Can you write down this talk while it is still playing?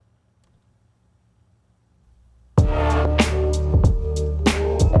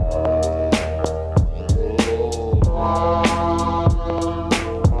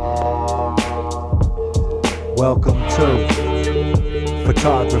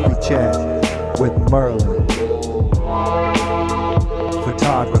Photography Chat with Merlin.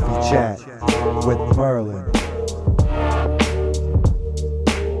 Photography Chat with Merlin.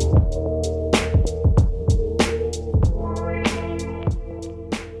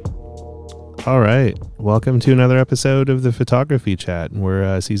 All right. Welcome to another episode of the Photography Chat.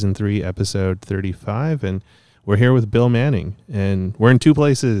 We're season 3, episode 35, and we're here with Bill Manning. And we're in two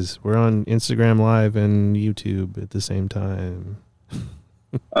places. We're on Instagram Live and YouTube at the same time.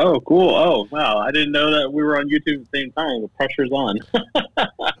 Oh, cool. Oh, wow. I didn't know that we were on YouTube at the same time. The pressure's on.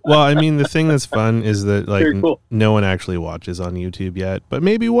 Well, I mean, the thing that's fun is that Cool. no one actually watches on YouTube yet, but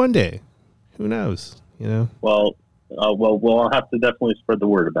maybe one day. Who knows? You know? Well, I'll have to definitely spread the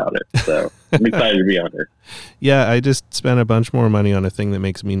word about it. So I'm excited to be on here. Yeah, I just spent a bunch more money on a thing that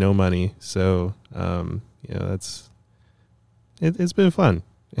makes me no money. So, it's been fun.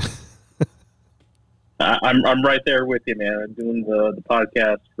 I'm right there with you, man. I'm doing the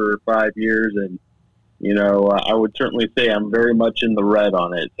podcast for 5 years, and I would certainly say I'm very much in the red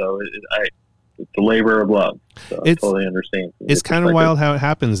on it. So it's a labor of love. So I totally understand. It's kind of wild how it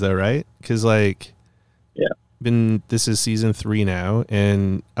happens, though, right? Because yeah. This is season 3 now,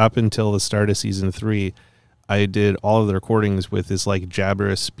 and up until the start of season 3, I did all of the recordings with this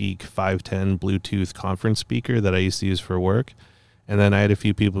Jabra Speak 510 Bluetooth conference speaker that I used to use for work. And then I had a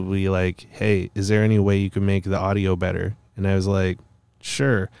few people be like, "Hey, is there any way you can make the audio better?" And I was like,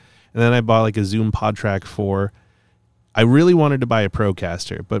 "Sure." And then I bought a Zoom PodTrack 4. I really wanted to buy a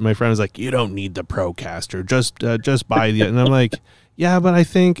Procaster, but my friend was like, "You don't need the Procaster. Just buy the." And I'm like, "Yeah, but I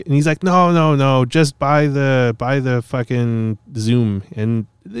think," and he's like, no, just buy the fucking Zoom. And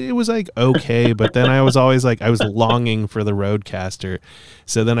it was okay, but then I was always I was longing for the Rodecaster.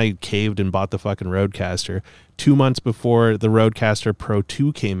 So then I caved and bought the fucking Rodecaster 2 months before the Rodecaster Pro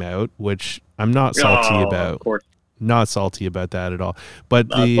 2 came out, which I'm not salty about. Of course. Not salty about that at all.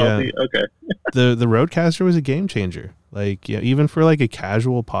 But okay. the Rodecaster was a game changer. Even for a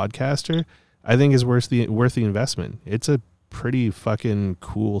casual podcaster, I think is worth the investment. It's a pretty fucking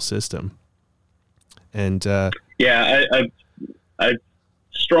cool system. And I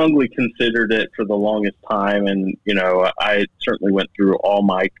strongly considered it for the longest time, and I certainly went through all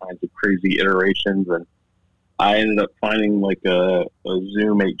my kinds of crazy iterations, and I ended up finding a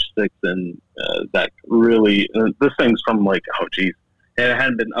Zoom H6, and that really this thing's from and it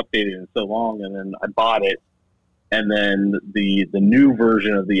hadn't been updated in so long, and then I bought it, and then the new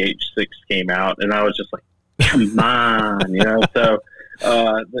version of the H6 came out, and I was just like, come on, So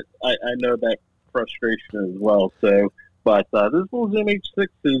I know that frustration as well. So, but this little Zoom H6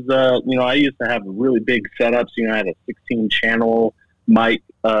 is, I used to have really big setups. I had a 16-channel mic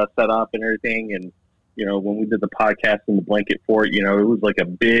set up and everything, and when we did the podcast in the blanket fort, it was a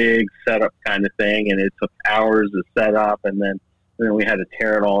big setup kind of thing, and it took hours to set up, and then we had to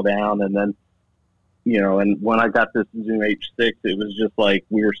tear it all down, and then. And when I got this Zoom H6, it was just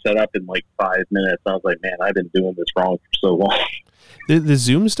we were set up in 5 minutes. I was like, man, I've been doing this wrong for so long. The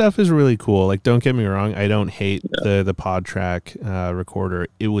Zoom stuff is really cool. Don't get me wrong, I don't hate the PodTrack recorder.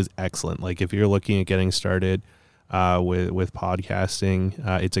 It was excellent. If you're looking at getting started with podcasting,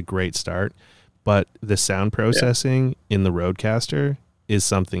 it's a great start. But the sound processing in the Rodecaster is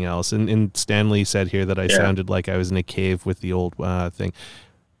something else. And Stanley said here that I sounded like I was in a cave with the old thing.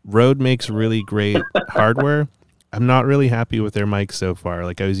 Rode makes really great hardware. I'm not really happy with their mic so far.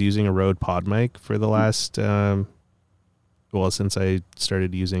 I was using a Rode Pod mic for the last, since I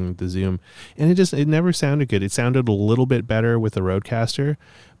started using the Zoom, and it never sounded good. It sounded a little bit better with the Rodecaster,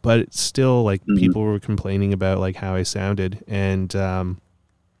 but it's still people were complaining about how I sounded. And I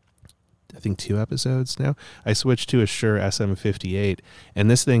think 2 episodes now, I switched to a Shure SM58,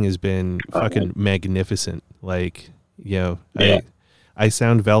 and this thing has been fucking magnificent. I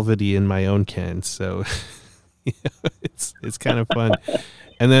sound velvety in my own can, so it's kind of fun.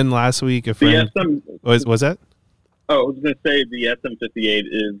 And then last week, a friend was that? Oh, I was going to say the SM58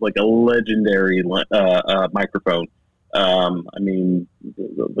 is a legendary microphone. I mean,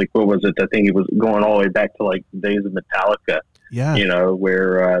 what was it? I think it was going all the way back to the days of Metallica. Yeah.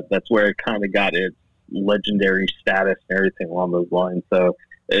 Where that's where it kind of got its legendary status and everything along those lines. So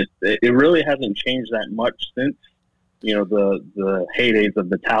it really hasn't changed that much since. The heydays of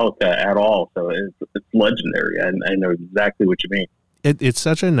Metallica at all. So it's legendary. I know exactly what you mean. It's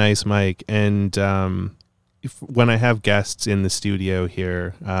such a nice mic. And when I have guests in the studio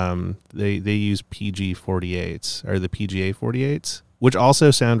here, they use PG-48s or the PGA 48s, which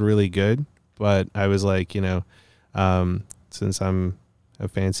also sound really good. But I was since I'm a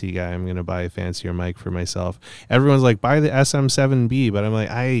fancy guy. I'm going to buy a fancier mic for myself. Everyone's like, buy the SM7B, but I'm like,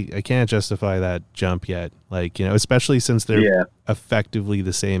 I can't justify that jump yet. Like, you know, especially since they're effectively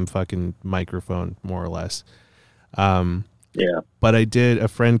the same fucking microphone, more or less. But a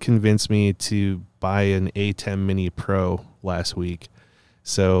friend convinced me to buy an ATEM Mini Pro last week.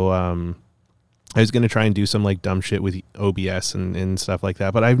 So, I was going to try and do some like dumb shit with OBS and stuff like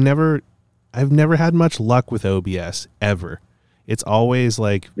that, but I've never had much luck with OBS ever. It's always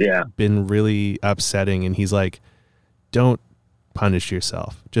like been really upsetting. And he's like, don't punish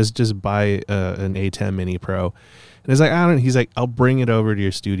yourself. Just buy an ATEM Mini Pro. And it's like, he's like, I'll bring it over to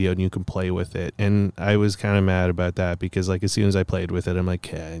your studio and you can play with it. And I was kind of mad about that because like, as soon as I played with it, I'm like,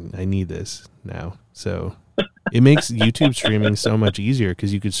 okay, I need this now. So it makes YouTube streaming so much easier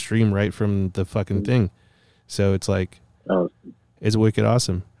because you could stream right from the fucking thing. So it's like, it's wicked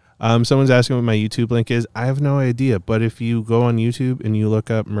awesome. Someone's asking what my YouTube link is. I have no idea, but if you go on YouTube and you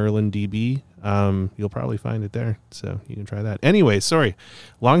look up Merlin DB, you'll probably find it there. So you can try that. Anyway, sorry,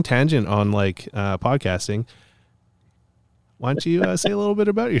 long tangent on like podcasting. Why don't you say a little bit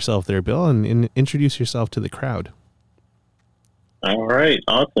about yourself there, Bill, and introduce yourself to the crowd? All right.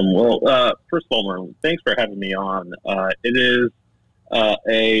 Awesome. Well, first of all, Merlin, thanks for having me on. It is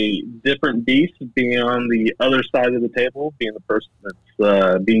a different beast being on the other side of the table, being the person that's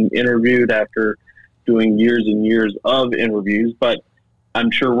being interviewed after doing years and years of interviews. But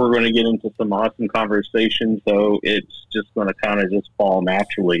I'm sure we're going to get into some awesome conversations, so it's just going to kind of just fall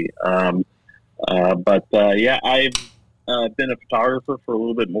naturally. I've been a photographer for a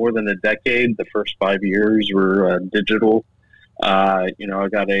little bit more than a decade. The first 5 years were digital. I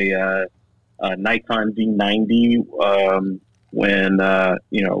got a Nikon D90 when I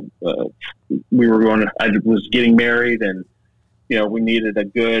was getting married, and we needed a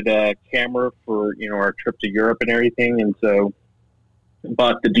good camera for our trip to Europe and everything, and so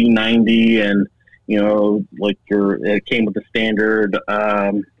bought the D90, and it came with the standard.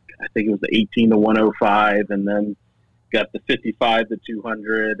 I think it was the 18 to 105, and then got the 55 to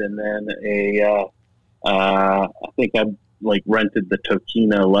 200, and then I think I rented the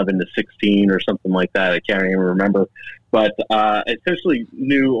Tokina 11 to 16 or something like that. I can't even remember, but essentially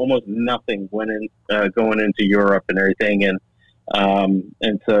knew almost nothing going into Europe and everything, and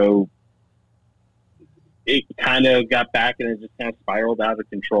so it kind of got back, and it just kind of spiraled out of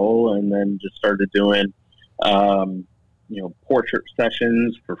control, and then just started doing portrait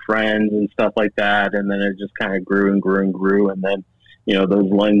sessions for friends and stuff like that. And then it just kind of grew and grew and grew. And then,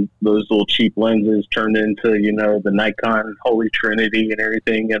 those little cheap lenses turned into, the Nikon Holy Trinity and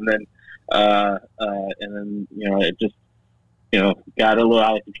everything. And then, it just, got a little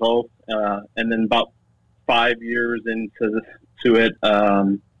out of control. And then about 5 years into it,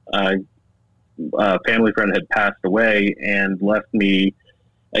 a family friend had passed away and left me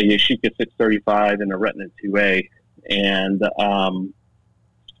a Yashica 635 and a Retina 2A. And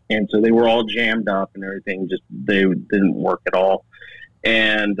so they were all jammed up and everything, just they didn't work at all.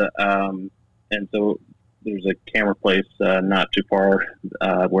 And so there's a camera place not too far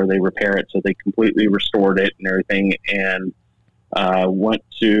where they repair it, so they completely restored it and everything, and went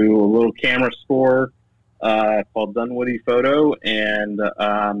to a little camera store called Dunwoody Photo, and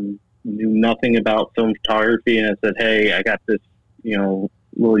knew nothing about film photography, and I said, hey, I got this little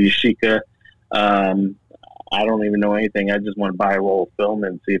Yashica, I don't even know anything. I just want to buy a roll of film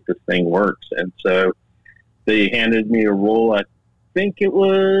and see if this thing works. And so they handed me a roll. I think it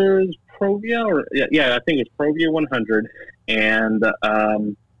was Provia, I think it was Provia 100, and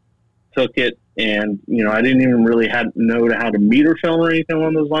took it. And I didn't even really know how to meter film or anything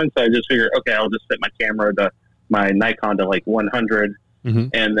along those lines. So I just figured, okay, I'll just set my Nikon to 100,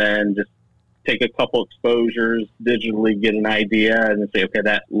 and then just take a couple exposures, digitally get an idea, and then say, okay,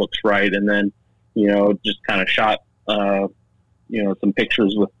 that looks right, and then just kind of shot, some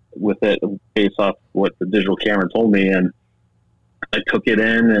pictures with it based off what the digital camera told me. And I took it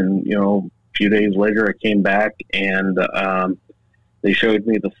in, and, a few days later I came back, and they showed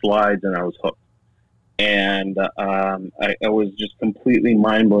me the slides, and I was hooked. And I was just completely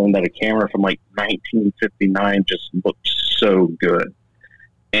mind blown that a camera from 1959 just looked so good.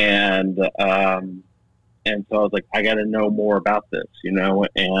 And so I was like, I got to know more about this, and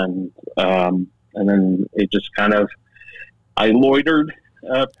then it just kind of, I loitered,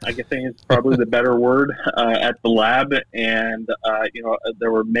 I guess is probably the better word, at the lab. And,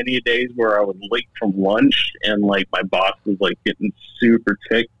 there were many days where I was late from lunch, and my boss was getting super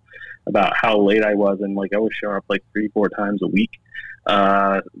ticked about how late I was. And I was showing up 3-4 times a week,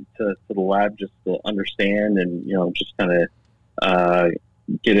 to the lab just to understand and, just kind of,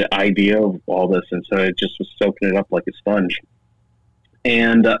 get an idea of all this. And so it just was soaking it up like a sponge.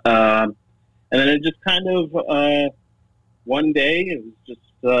 and then it just kind of one day it was just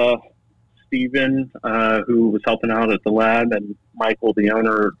Steven, who was helping out at the lab, and Michael, the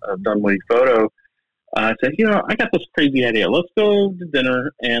owner of Dunwoody Photo, said, I got this crazy idea. Let's go to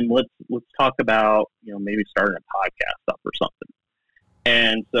dinner and let's talk about, maybe starting a podcast up or something.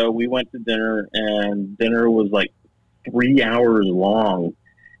 And so we went to dinner, and dinner was like 3 hours long,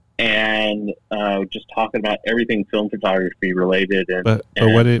 and just talking about everything film photography related. And but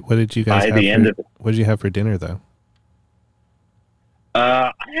what did you guys have? What did you have for dinner though?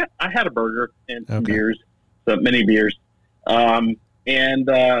 I had a burger and some beers, so many beers.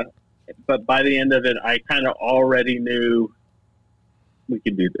 But by the end of it, I kind of already knew we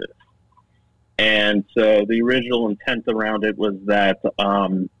could do this. And so the original intent around it was that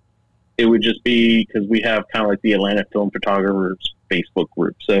it would just be, because we have kind of like the Atlanta Film Photographers Facebook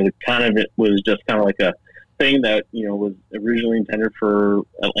group. So it was just kind of like a thing that, was originally intended for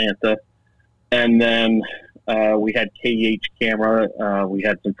Atlanta. And then we had KEH Camera. We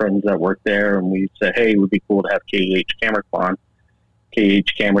had some friends that worked there, and we said, hey, it would be cool to have KEH Camera on.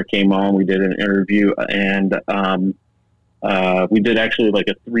 KEH Camera came on. We did an interview, and we did actually like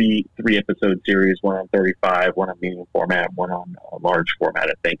a three episode series, one on 35, one on medium format, one on large format,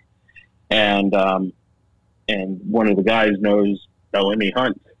 I think. And one of the guys knows Bellamy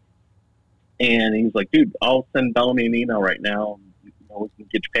Hunt, and he's like, dude, I'll send Bellamy an email right now. We can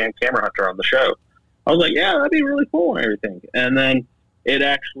get Japan Camera Hunter on the show. I was like, yeah, that'd be really cool and everything. And then it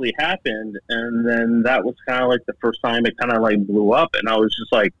actually happened, and then that was kind of like the first time it kind of like blew up, and I was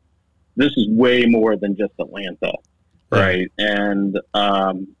just like, this is way more than just Atlanta, right? And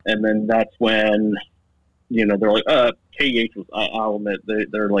then that's when, they're like, KEH was, I'll admit,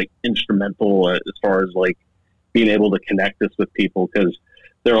 they're like instrumental as far as like being able to connect us with people, because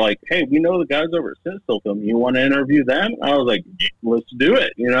they're like, hey, we know the guys over at Cinestill Film. You want to interview them? I was like, let's do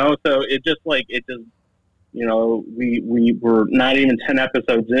it, So we were not even 10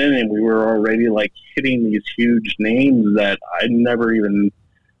 episodes in, and we were already like hitting these huge names that I never even,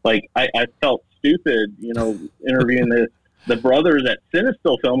 like, I felt stupid, interviewing the brothers at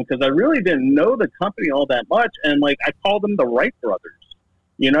Cinestill Film, because I really didn't know the company all that much. And like, I called them the Wright brothers,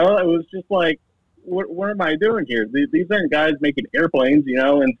 it was just like, what am I doing here? These aren't guys making airplanes,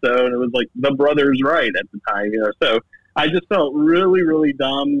 and so it was like the brothers Wright at the time, so I just felt really, really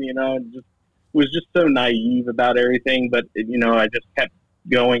dumb, just was just so naive about everything. But, I just kept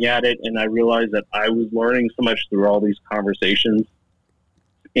going at it, and I realized that I was learning so much through all these conversations.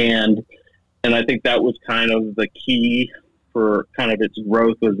 And I think that was kind of the key for kind of its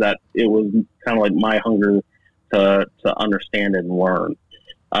growth, was that it was kind of like my hunger to understand and learn.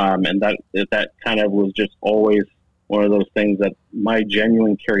 And that kind of was just always one of those things, that my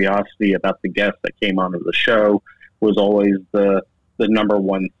genuine curiosity about the guests that came onto the show was always the number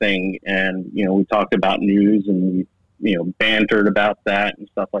one thing. And, we talked about news, and we, bantered about that and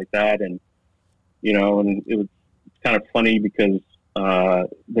stuff like that. And, and it was kind of funny because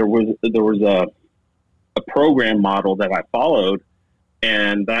there was a program model that I followed,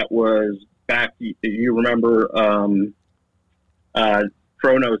 and that was back, you remember,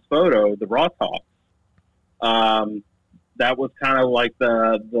 Chronos Photo, the Raw Talk. That was kind of like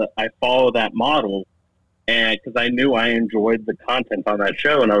I followed that model, and because I knew I enjoyed the content on that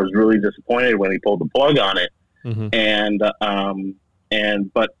show, and I was really disappointed when he pulled the plug on it. Mm-hmm.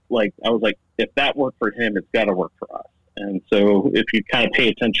 But like, I was like, if that worked for him, it's got to work for us. And so if you kind of pay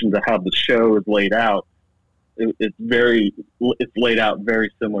attention to how the show is laid out, it's laid out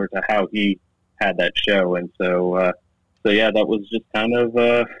very similar to how he had that show. And so yeah, that was just kind of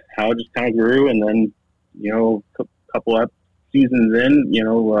how it just kind of grew. And then, a couple of seasons in,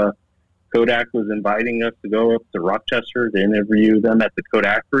 Kodak was inviting us to go up to Rochester to interview them at the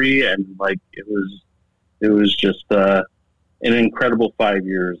Kodakry, and like it was just an incredible 5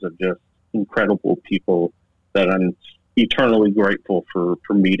 years of just incredible people that I'm eternally grateful for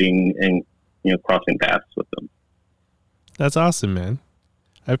meeting and crossing paths with them. That's awesome, man.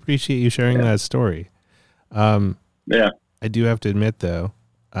 I appreciate you sharing that story. Yeah. I do have to admit, though,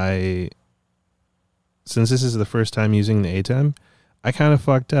 since this is the first time using the ATEM, I kind of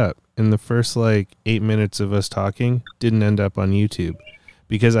fucked up. In the first 8 minutes of us talking, didn't end up on YouTube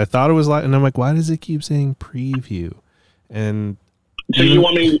because I thought it was and I'm like, why does it keep saying preview? And so you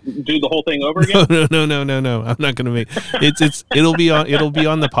want me to do the whole thing over again? No. I'm not gonna make it'll be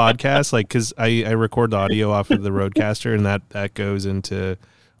on the podcast, because I record the audio off of the Rodecaster, and that goes into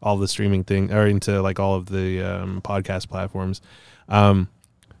all the streaming thing, or into all of the podcast platforms. But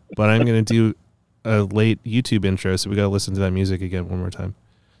I'm gonna do a late YouTube intro, so we gotta listen to that music again one more time.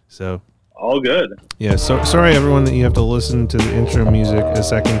 So all good. Yeah, so sorry everyone that you have to listen to the intro music a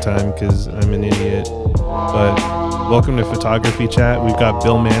second time because I'm an idiot. But welcome to Photography Chat. We've got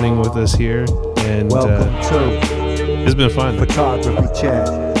Bill Manning with us here, and Welcome to it's been fun. Photography Chat.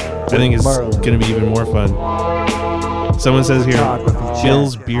 I think it's Merlin. going to be even more fun. Someone says here, Photography Chat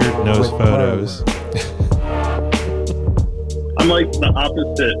Bill's beard knows with photos. I'm like the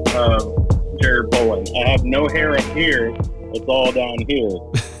opposite of Jared Bowen. I have no hair up here. It's all down here.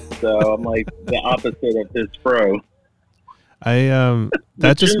 So I'm like the opposite of his fro.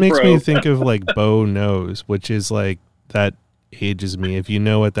 That just chin makes fro. me think of like Bo Knows, which is like that ages me. If you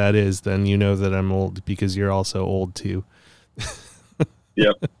know what that is, then you know that I'm old because you're also old too.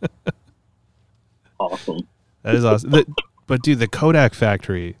 Yep. Awesome. That is awesome. But dude, the Kodak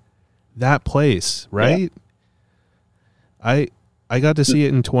factory, that place, right? Yeah. I got to see it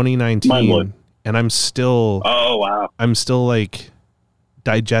in 2019, and I'm still wow. I'm still like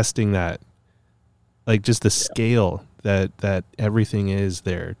digesting that, like just the scale that everything is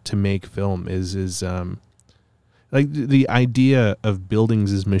there to make film is like the idea of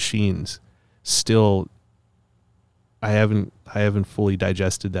buildings as machines. Still, I haven't fully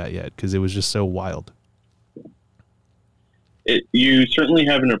digested that yet because it was just so wild. You certainly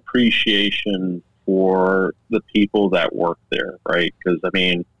have an appreciation for the people that work there, right? Because I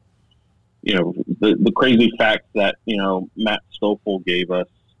mean, you know, the crazy fact that, you know, Matt Stoffel gave us,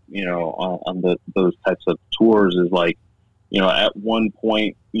 you know, on those types of tours is like, you know, at one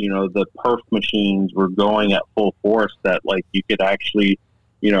point, you know, the perf machines were going at full force that like you could actually,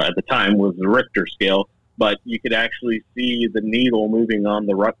 you know, at the time was the Richter scale, but you could actually see the needle moving on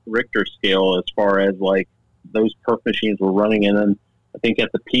the Richter scale as far as like those perf machines were running. And then I think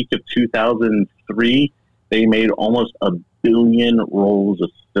at the peak of 2003, they made almost 1 billion rolls of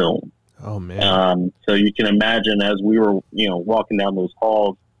film. Oh man! So you can imagine as we were, you know, walking down those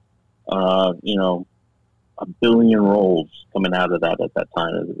halls, you know, 1 billion rolls coming out of that at that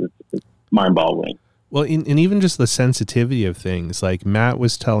time. It's mind-boggling. Well, and even just the sensitivity of things. Like Matt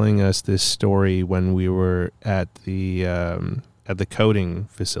was telling us this story when we were at the coating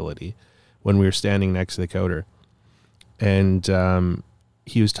facility, when we were standing next to the coder, and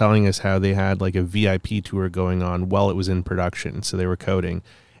he was telling us how they had like a VIP tour going on while it was in production. So they were coding.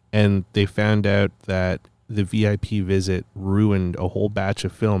 And they found out that the VIP visit ruined a whole batch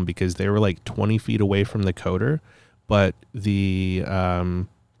of film because they were like 20 feet away from the coder, but the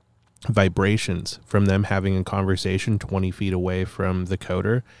vibrations from them having a conversation 20 feet away from the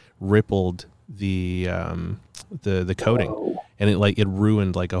coder rippled the coding, and it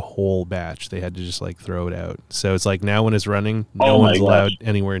ruined like a whole batch. They had to just like throw it out. So it's like now when it's running, no one's allowed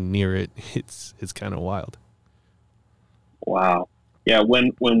anywhere near it. It's kind of wild. Wow. Yeah,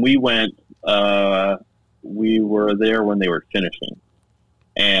 when we went, we were there when they were finishing.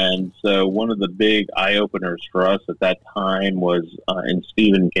 And so one of the big eye-openers for us at that time was, and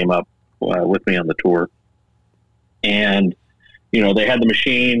Steven came up with me on the tour. And, you know, they had the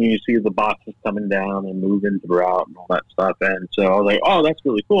machine, and you see the boxes coming down and moving throughout and all that stuff. And so I was like, oh, that's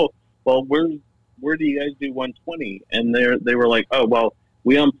really cool. Well, where do you guys do 120? And they were like, oh, well,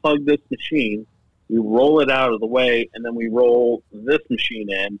 we unplug this machine, we roll it out of the way, and then we roll this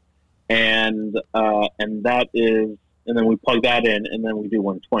machine in, and then we plug that in, and then we do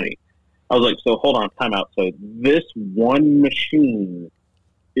 120. I was like, so hold on, time out. So this one machine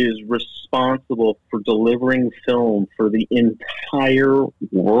is responsible for delivering film for the entire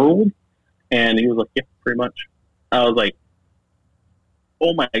world? And he was like, yeah, pretty much. I was like,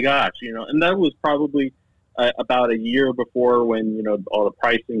 oh my gosh, you know, and that was probably about a year before when, you know, all the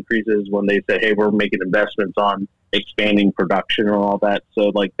price increases, when they said, hey, we're making investments on expanding production and all that. So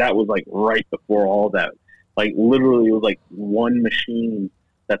like that was like right before all that. Like literally it was like one machine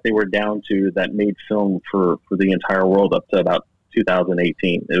that they were down to that made film for the entire world up to about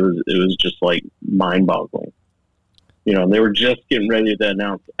 2018. It was just like mind-boggling. You know, and they were just getting ready to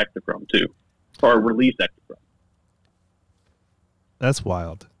announce Ektachrome too, or release Ektachrome. That's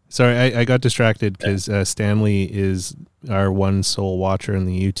wild. Sorry, I got distracted because Stanley is our one sole watcher in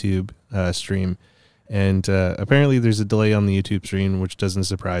the YouTube stream. And apparently there's a delay on the YouTube stream, which doesn't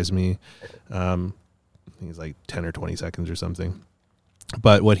surprise me. I think it's like 10 or 20 seconds or something.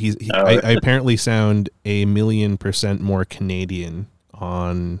 But what I apparently sound 1,000,000% more Canadian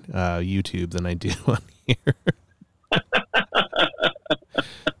on YouTube than I do on here.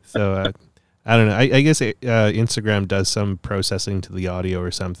 So I don't know. I guess Instagram does some processing to the audio or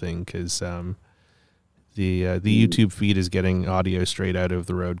something, because the YouTube feed is getting audio straight out of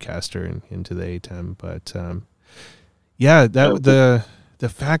the Rodecaster and into the ATEM. But yeah, the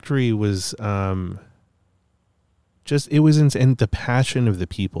factory was just, it was insane. And the passion of the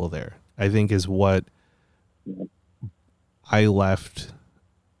people there, I think is what I left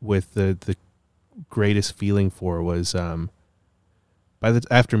with the greatest feeling for was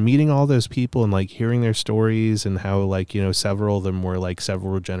after meeting all those people and like hearing their stories and how like, you know, several of them were like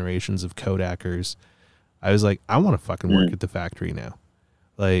several generations of Kodakers, I was like, I want to fucking work at the factory now.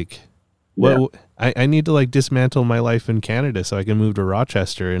 Like, I need to like dismantle my life in Canada so I can move to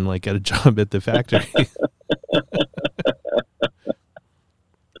Rochester and like get a job at the factory.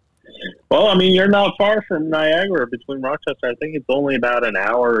 Well, I mean, you're not far from Niagara between Rochester. I think it's only about an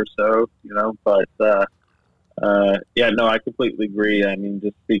hour or so, you know, but, I completely agree. I mean,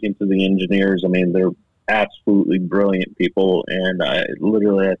 just speaking to the engineers, I mean, they're absolutely brilliant people. And I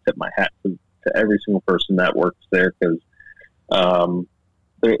tip my hat to every single person that works there because,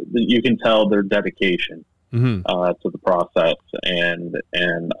 you can tell their dedication, to the process.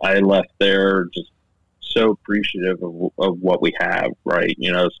 And I left there just so appreciative of what we have. Right.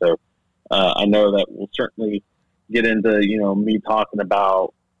 You know, so, I know that we'll certainly get into, you know, me talking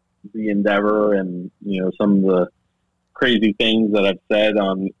about the endeavor and, you know, some of the crazy things that I've said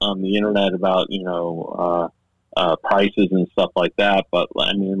on the internet about, you know, prices and stuff like that. But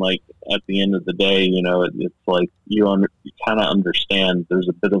I mean, like at the end of the day, you know, it's like you kind of understand. There's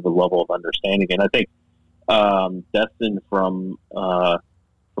a bit of a level of understanding, and I think Destin from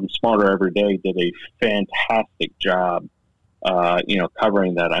Smarter Every Day did a fantastic job. You know,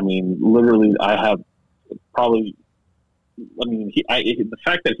 covering that. I mean, literally, I have probably. I mean, the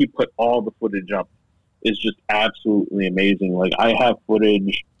fact that he put all the footage up is just absolutely amazing. Like, I have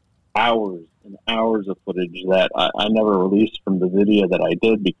footage, hours and hours of footage that I never released from the video that I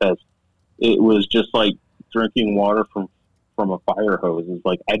did because it was just like drinking water from a fire hose. It's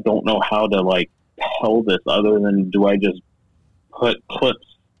like, I don't know how to like tell this other than do I just put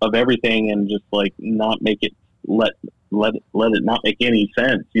clips of everything and just like not make it let it not make any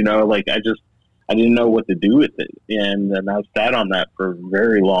sense, you know? Like I didn't know what to do with it, and then I sat on that for a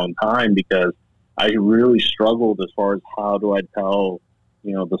very long time because I really struggled as far as how do I tell,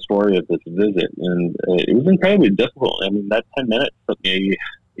 you know, the story of this visit, and it was incredibly difficult. I mean, that 10 minutes took me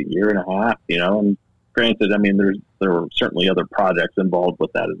a year and a half, you know. And granted, I mean, there were certainly other projects involved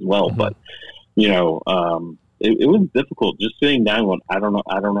with that as well, but you know, it was difficult just sitting down going, I don't know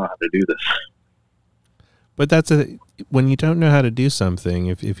how to do this. But when you don't know how to do something,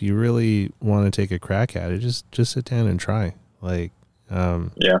 if you really want to take a crack at it, just sit down and try. Like, I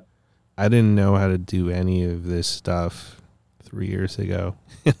didn't know how to do any of this stuff 3 years ago.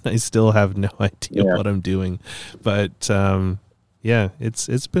 I still have no idea what I'm doing, but,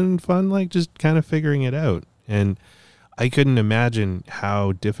 it's been fun, like just kind of figuring it out. And I couldn't imagine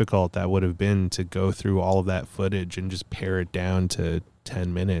how difficult that would have been to go through all of that footage and just pare it down to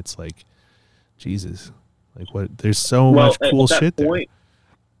 10 minutes. Like, Jesus. Like what? There's so much cool shit there. It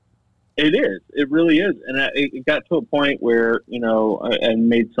is. It really is. And it got to a point where, you know, I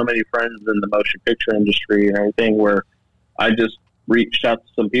made so many friends in the motion picture industry and everything where I just reached out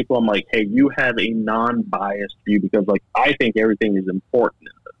to some people. I'm like, hey, you have a non-biased view because, like, I think everything is important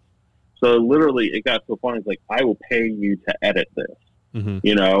in this. So literally it got to a point, it's like, I will pay you to edit this,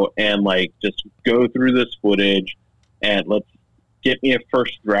 you know, and like just go through this footage and let's get me a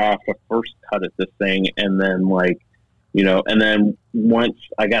first draft, a first cut at this thing. And then like, you know, and then once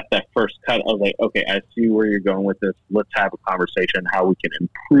I got that first cut, I was like, okay, I see where you're going with this. Let's have a conversation how we can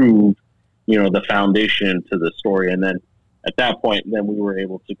improve, you know, the foundation to the story. And then at that point, then we were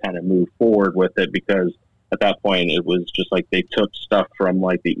able to kind of move forward with it because at that point it was just like they took stuff from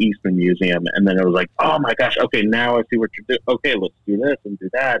like the Eastman Museum and then it was like, oh my gosh, okay, now I see what you're doing. Okay, let's do this and do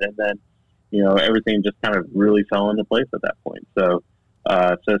that. And then, you know, everything just kind of really fell into place at that point. So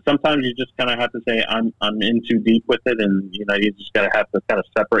sometimes you just kind of have to say, I'm in too deep with it. And, you know, you just got to have to kind of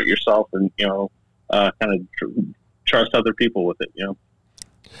separate yourself and, you know, kind of trust other people with it, you know?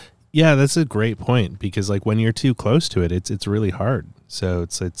 Yeah, that's a great point because like when you're too close to it, it's really hard. So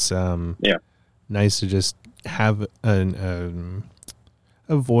it's nice to just have a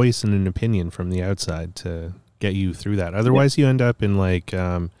voice and an opinion from the outside to get you through that. Otherwise you end up in like,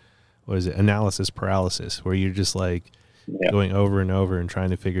 what is it? Analysis paralysis, where you're just like going over and over and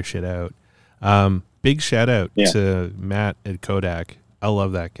trying to figure shit out. Big shout out to Matt at Kodak. I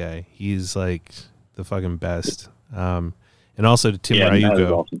love that guy. He's like the fucking best. And also to Tim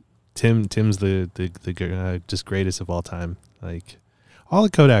Ryugo. Awesome. Tim's the just greatest of all time. Like all the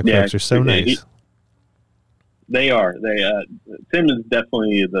Kodak folks are so nice. They are. Tim is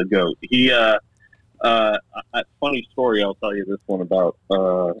definitely the GOAT. He funny story. I'll tell you this one about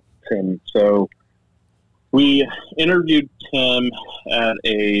Tim. So we interviewed Tim at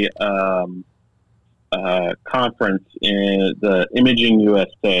conference in the Imaging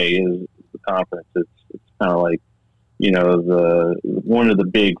USA is the conference. It's kind of like, the one of the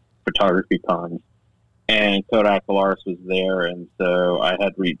big photography cons. And Kodak Alaris was there, and so I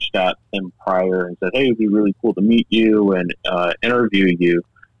had reached out to him prior and said, "Hey, it'd be really cool to meet you and interview you.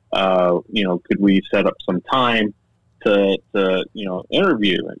 Could we set up some time to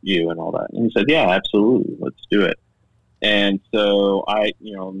interview you and all that?" And he said, "Yeah, absolutely, let's do it." And so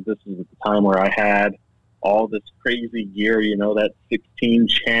this is at the time where I had all this crazy gear, that 16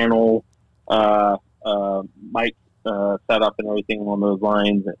 channel mic set up and everything along those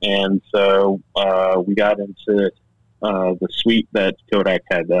lines. And so we got into the suite that Kodak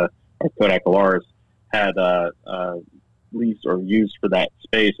had, or Kodak Alaris had leased or used for that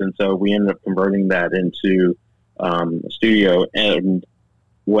space. And so we ended up converting that into a studio. And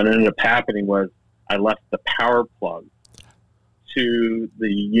what ended up happening was I left the power plug to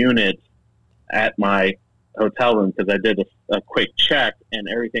the unit at my hotel room because I did a quick check and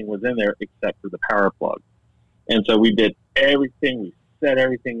everything was in there except for the power plug. And so we did everything. We set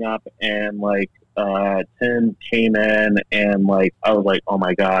everything up, and Tim came in, and I was like, "Oh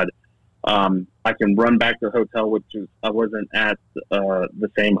my God, I can run back to the hotel," which is I wasn't at the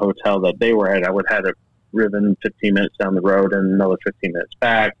same hotel that they were at. I would have had it driven 15 minutes down the road and another 15 minutes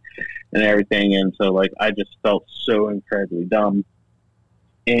back, and everything. And so I just felt so incredibly dumb.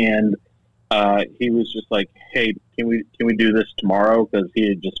 And he was just like, "Hey, can we do this tomorrow?" Because he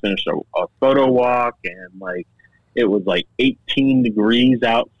had just finished a photo walk, and it was 18 degrees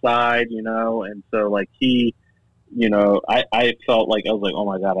outside, and so he, I felt like I was like, "Oh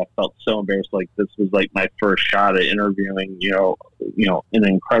my God," I felt so embarrassed. This was my first shot at interviewing, an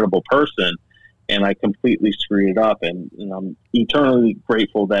incredible person, and I completely screwed it up. And I'm eternally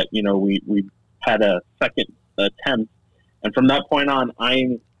grateful that we had a second attempt, and from that point on,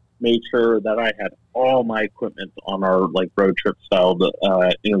 I made sure that I had all my equipment on our road trip style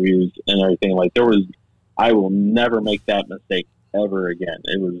interviews and everything. I will never make that mistake ever again.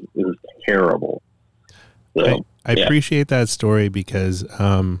 It was terrible. So, I appreciate that story because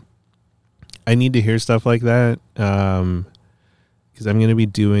I need to hear stuff like that because I'm going to be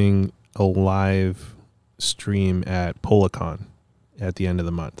doing a live stream at Policon at the end of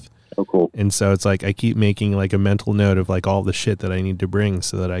the month. Oh, cool. And so it's I keep making a mental note of all the shit that I need to bring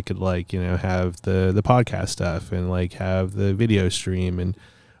so that I could have the podcast stuff and have the video stream and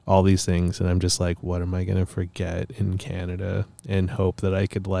all these things. And I'm just what am I going to forget in Canada, and hope that I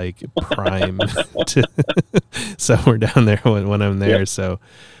could prime to somewhere down there when I'm there. Yep. So,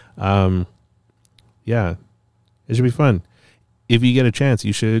 yeah, it should be fun. If you get a chance,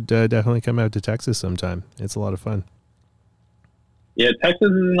 you should definitely come out to Texas sometime. It's a lot of fun. Yeah, Texas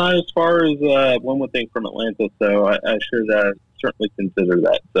is not as far as one would think from Atlanta, so I should certainly consider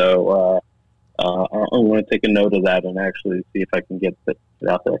that. So I want to take a note of that and actually see if I can get it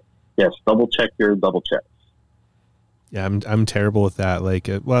out there. Yes, double check your double checks. Yeah, I'm terrible with that.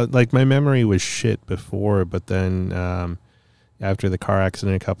 My memory was shit before, but then after the car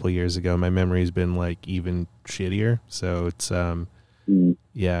accident a couple of years ago, my memory's been even shittier. So it's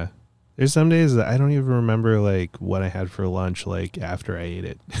yeah. There's some days that I don't even remember what I had for lunch after I ate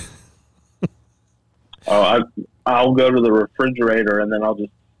it. I'll go to the refrigerator and then I'll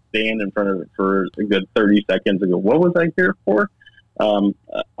just stand in front of it for a good 30 seconds and go, "What was I here for?" I'm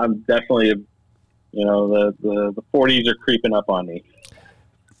definitely, the 40s are creeping up on me.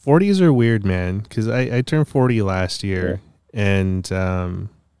 40s are weird, man, because I turned 40 last year, and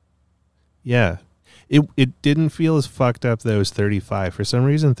yeah. It didn't feel as fucked up though as 35. For some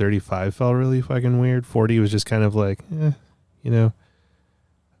reason, 35 felt really fucking weird. 40 was just kind of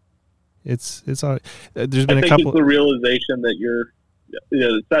it's all. There's been a couple. It's the realization that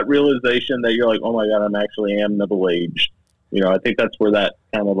it's that realization that you're "Oh my God, I'm actually middle aged." I think that's where that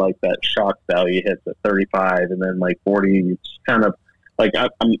kind of that shock value hits at 35, and then 40, it's kind of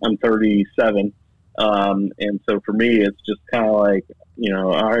I'm 37. And so for me, it's just kind of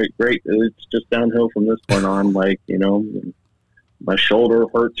all right, great. It's just downhill from this point on. My shoulder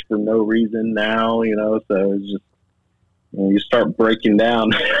hurts for no reason now, so it's just, you start breaking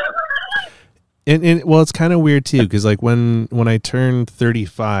down. and well, it's kind of weird too. Cause when I turned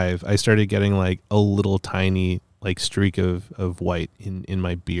 35, I started getting a little tiny, streak of white in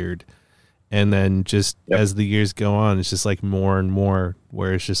my beard. And then just as the years go on, it's just more and more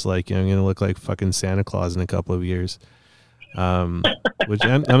where it's just I'm going to look like fucking Santa Claus in a couple of years. Which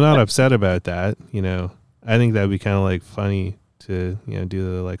I'm not upset about that. I think that'd be kind of funny to,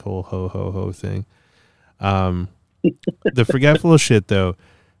 do the whole ho ho ho thing. The forgetful shit though,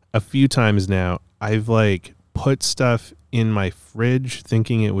 a few times now, I've put stuff in my fridge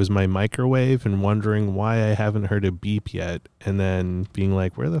thinking it was my microwave and wondering why I haven't heard a beep yet, and then being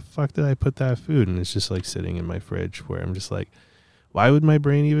like, where the fuck did I put that food? And it's just like sitting in my fridge, where I'm just like, why would my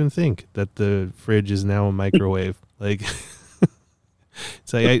brain even think that the fridge is now a microwave? Like,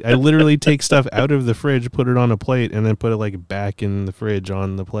 it's like I literally take stuff out of the fridge, put it on a plate, and then put it like back in the fridge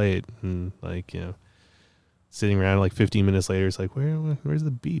on the plate, and like, you know, sitting around like 15 minutes later, it's like, where's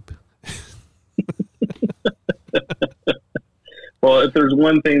the beep? Well, if there's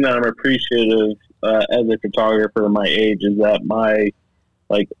one thing that I'm appreciative as a photographer my age, is that my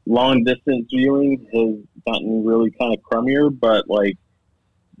like long distance viewing has gotten really kind of crummier. But like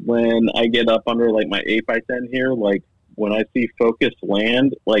when I get up under like my 8x10 here, like when I see focus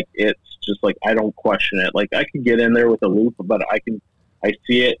land, like it's just like I don't question it. Like I could get in there with a loop, but I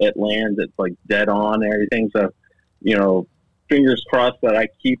see it lands, it's like dead on and everything. So, you know, fingers crossed that I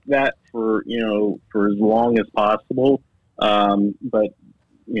keep that for, you know, for as long as possible. But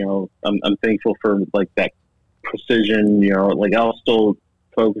you know, I'm thankful for like that precision, you know, like I'll still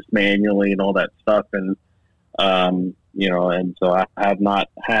focus manually and all that stuff. And, you know, and so I have not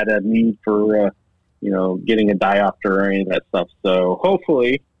had a need for, you know, getting a diopter or any of that stuff. So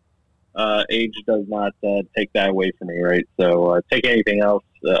hopefully, age does not, take that away from me. Right. So, take anything else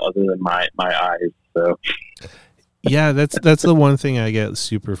other than my eyes. So. Yeah, that's the one thing I get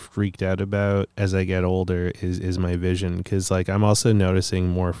super freaked out about as I get older is my vision, because like I'm also noticing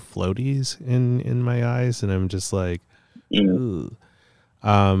more floaties in my eyes, and I'm just like, ugh.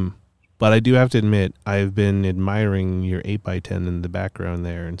 But I do have to admit, I've been admiring your 8x10 in the background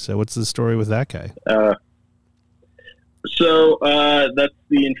there, and so what's the story with that guy? So that's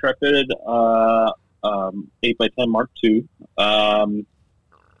the Intrepid 8x10 Mark II.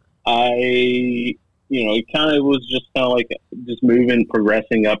 You know, it kind of was just kind of like just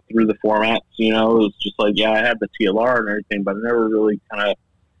progressing up through the formats. You know, it was just like, yeah, I had the TLR and everything, but I never really kind of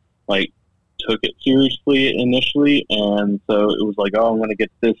like took it seriously initially. And so it was like, oh, I'm going to get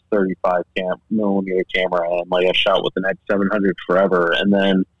this 35mm camera, and like I shot with an X700 forever, and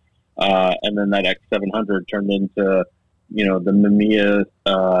then that X700 turned into, you know, the Mamiya,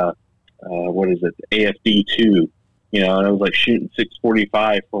 what is it, AFD2. You know, and I was like shooting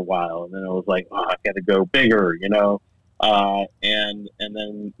 645 for a while, and then I was like, oh, I got to go bigger, you know, and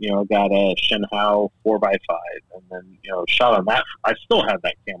then, you know, got a Shenhao 4x5, and then, you know, shot on that. I still have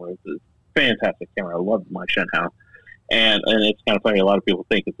that camera. It's a fantastic camera. I love my Shenhao, and it's kind of funny. A lot of people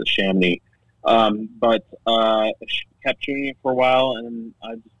think it's a Chamonix, but kept shooting it for a while, and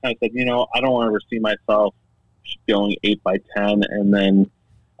I just kind of said, you know, I don't want to ever see myself going 8x10, and then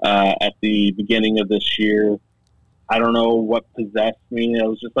at the beginning of this year, I don't know what possessed me. I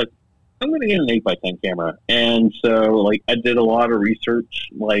was just like, I'm going to get an 8x10 camera. And so, like, I did a lot of research,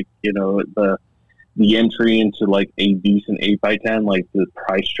 like, you know, the entry into, like, a decent 8x10, like, the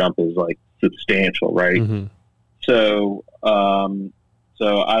price jump is, like, substantial, right? Mm-hmm. So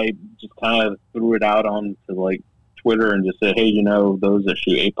I just kind of threw it out onto, like, Twitter and just said, hey, you know, those that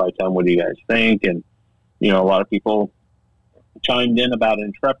shoot 8x10, what do you guys think? And, you know, a lot of people chimed in about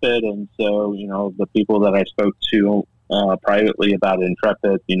Intrepid, and so, you know, the people that I spoke to privately about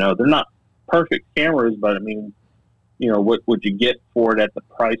Intrepid, you know, they're not perfect cameras, but I mean, you know, what would you get for it at the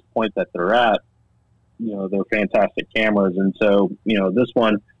price point that they're at? You know, they're fantastic cameras, and so, you know, this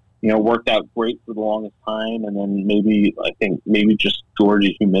one, you know, worked out great for the longest time, and then I think maybe just Georgia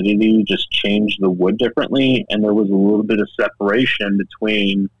humidity just changed the wood differently, and there was a little bit of separation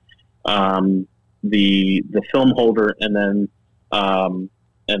between the film holder and then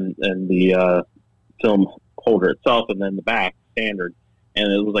and the film holder itself, and then the back standard,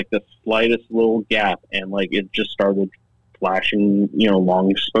 and it was like the slightest little gap, and like it just started flashing, you know, long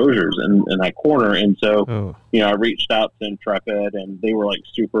exposures in that corner. And so, you know, I reached out to Intrepid, and they were like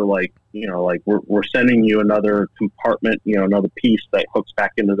super, like, you know, like we're sending you another compartment, you know, another piece that hooks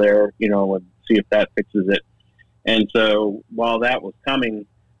back into there, you know, and see if that fixes it. And so while that was coming,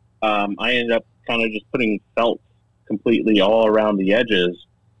 I ended up kind of just putting felt completely all around the edges,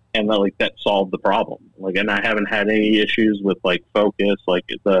 and that solved the problem. Like, and I haven't had any issues with like focus. Like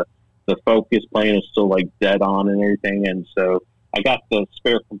the focus plane is still like dead on and everything. And so I got the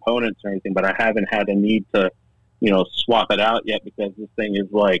spare components and everything, but I haven't had a need to, you know, swap it out yet, because this thing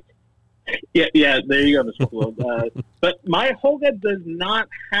is like, yeah, there you go, Mr. Floyd. But my Holga does not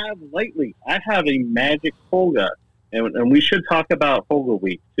have lightly. I have a Magic Holga. And we should talk about Holga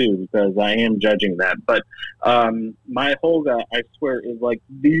Week too, because I am judging that. But my Holga, I swear, is like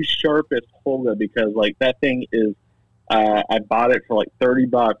the sharpest Holga, because like that thing is. I bought it for like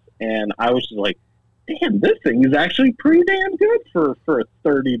 $30, and I was just like, "Damn, this thing is actually pretty damn good for a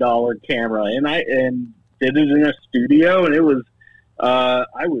 $30 camera." And did it in a studio, and it was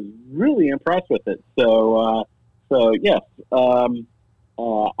I was really impressed with it. So yes,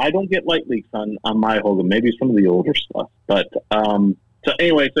 I don't get light leaks on my Hogan. Maybe some of the older stuff, but so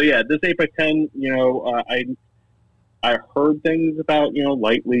anyway, so yeah, this 8x10, I heard things about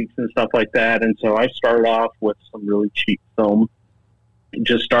light leaks and stuff like that, and so I started off with some really cheap film.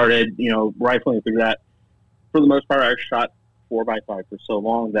 Just started rifling through that. For the most part, I shot 4x5 for so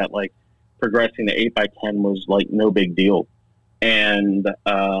long that like progressing to 8x10 was like no big deal, and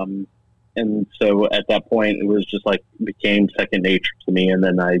so at that point it was just like became second nature to me. And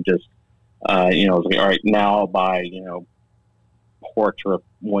then I just I was like, all right, now I'll buy Portra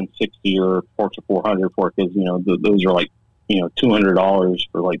 160 or Portra 400 for, because those are like $200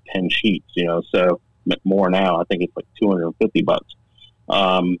 for like 10 sheets, so more now. I think it's like $250.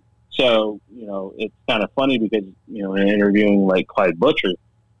 So it's kind of funny because in interviewing like Clyde Butcher,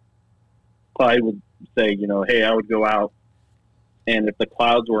 Clyde would say hey, I would go out, and if the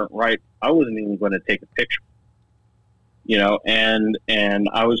clouds weren't right, I wasn't even going to take a picture, and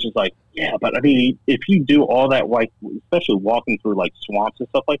I was just like, yeah, but I mean, if you do all that, like especially walking through like swamps and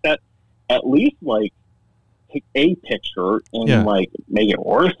stuff like that, at least like take a picture and like make it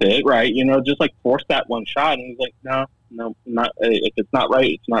worth it, right? Just like force that one shot. And he's like, no, not if it's not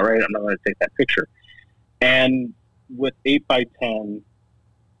right, it's not right. I'm not going to take that picture. And with 8x10,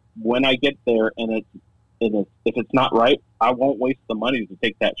 when I get there and if it's not right, I won't waste the money to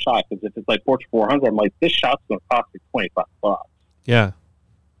take that shot, because if it's like Portra 400, I'm like, this shot's going to cost me $25. Yeah.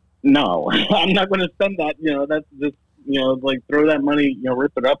 No, I'm not going to spend that. That's just like throw that money,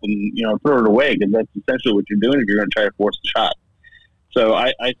 rip it up and throw it away, because that's essentially what you're doing if you're going to try to force the shot. So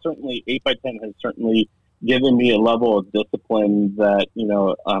I certainly 8x10 has certainly given me a level of discipline that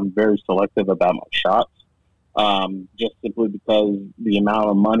I'm very selective about my shots. Just simply because the amount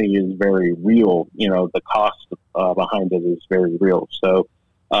of money is very real. The cost behind it is very real. So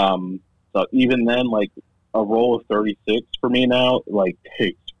even then, like a roll of 36 for me now, like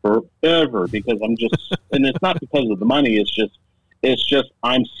takes forever, because I'm just, and it's not because of the money. It's just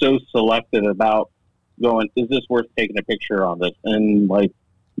I'm so selective about going, is this worth taking a picture on this? And like,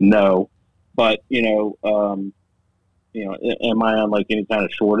 no, but am I on like any kind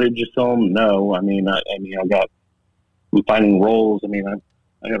of shortage of film? No. I'm finding rolls. I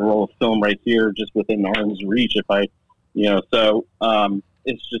got a roll of film right here, just within arm's reach. If I, so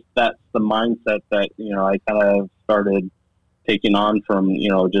it's just, that's the mindset that I kind of started taking on from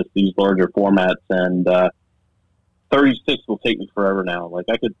just these larger formats. And 36 will take me forever now. Like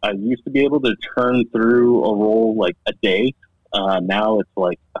I used to be able to turn through a roll like a day. Now it's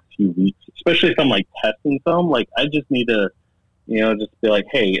like a few weeks, especially if I'm like testing film. Like I just need to just be like,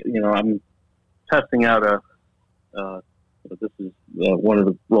 hey, I'm testing out this is one of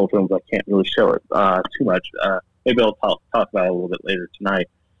the roll films. I can't really show it too much. Maybe I'll talk about it a little bit later tonight.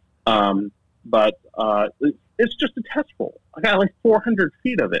 But it's just a test roll. I got like 400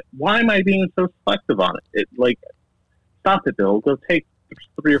 feet of it. Why am I being so selective on it? It like, stop it, Bill. Go take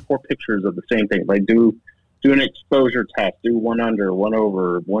 3 or 4 pictures of the same thing. Like do an exposure test. Do one under, one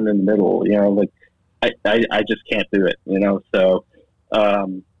over, one in the middle. Like I just can't do it. So,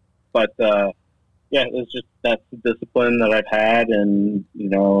 yeah, it's just, that's the discipline that I've had, and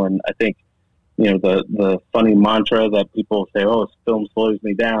and I think the funny mantra that people say, oh, film slows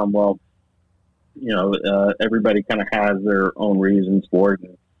me down. Well, everybody kind of has their own reasons for it.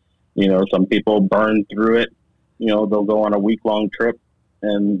 And, some people burn through it. They'll go on a week-long trip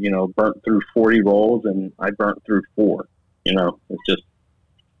and, burnt through 40 rolls, and I burnt through 4. It's just,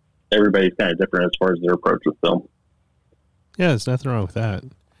 everybody's kind of different as far as their approach with film. Yeah, there's nothing wrong with that.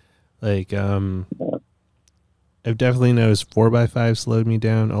 Like, I've definitely noticed 4x5 slowed me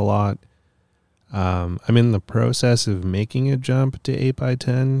down a lot. I'm in the process of making a jump to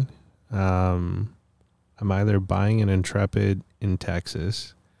 8x10. I'm either buying an Intrepid in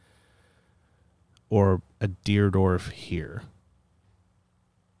Texas or a Deerdorf here.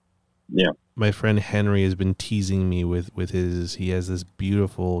 Yeah. My friend Henry has been teasing me with his, he has this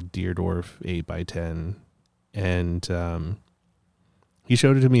beautiful Deerdorf 8x10, and he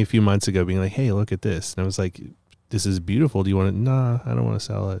showed it to me a few months ago, being like, hey, look at this. And I was like, this is beautiful. Do you want it? Nah, I don't want to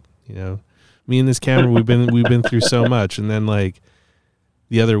sell it. Me and this camera, we've been through so much. And then like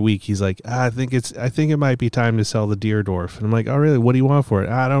the other week, he's like, I think it might be time to sell the Deerdorf. And I'm like, oh really? What do you want for it?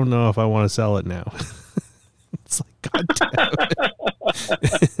 I don't know if I want to sell it now. It's like, God damn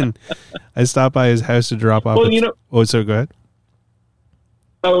it. And I stopped by his house to drop off. Well, so go ahead.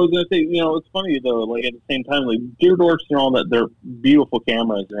 I was going to say, it's funny though, like at the same time, like Deerdorfs and all that, they're beautiful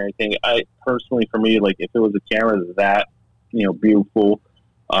cameras and everything. I personally, for me, like if it was a camera that, beautiful,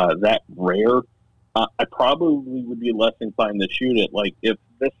 that rare, I probably would be less inclined to shoot it. Like if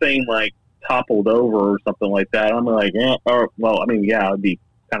this thing like toppled over or something like that, I'm like, yeah. Or well, I mean, yeah, I'd be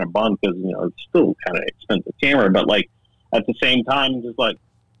kind of bummed because it's still kind of expensive camera. But like at the same time, just like,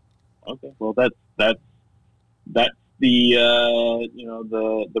 okay, well that's the the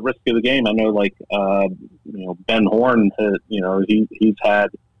risk of the game. I know like Ben Horn, he's had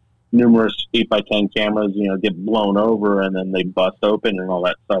numerous 8x10 cameras, get blown over and then they bust open and all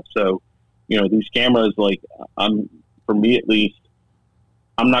that stuff. So, these cameras, like, for me at least,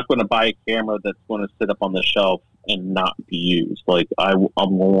 I'm not going to buy a camera that's going to sit up on the shelf and not be used. Like, I'm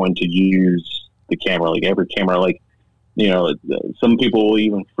going to use the camera, like every camera. Like, some people will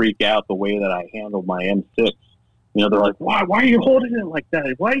even freak out the way that I handle my M6. They're like, why are you holding it like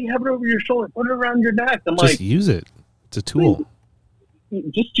that? Why do you have it over your shoulder? Put it around your neck. I'm just use it. It's a tool.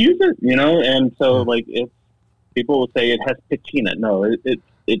 Just use it, and so like people will say it has patina. No, it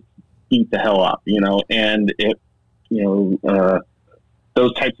beat the hell up, and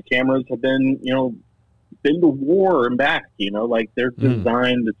those types of cameras have been to war and back, like they're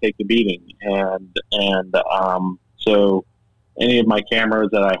designed to take a beating, and so any of my cameras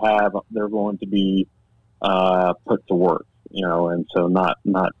that I have, they're going to be put to work, and so not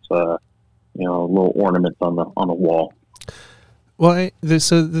little ornaments on the wall. Well,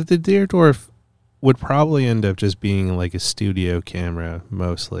 so the Deerdorf would probably end up just being like a studio camera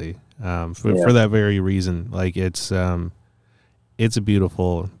mostly, for that very reason. Like it's a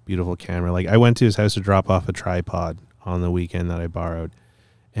beautiful, beautiful camera. Like I went to his house to drop off a tripod on the weekend that I borrowed,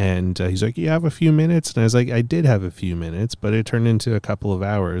 and he's like, "You have a few minutes?" And I was like, "I did have a few minutes, but it turned into a couple of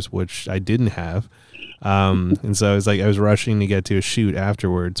hours, which I didn't have." And so I was rushing to get to a shoot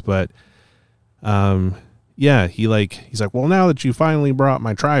afterwards, but yeah, he's like, well, now that you finally brought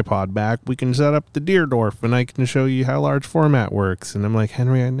my tripod back, we can set up the Deerdorf and I can show you how large format works. And I'm like,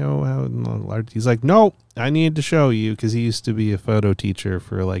 Henry, I know how large. He's like, no, I need to show you, because he used to be a photo teacher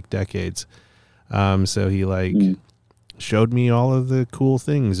for like decades. So he showed me all of the cool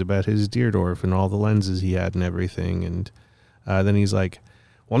things about his Deerdorf and all the lenses he had and everything. And then he's like,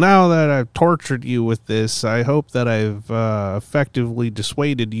 well, now that I've tortured you with this, I hope that I've effectively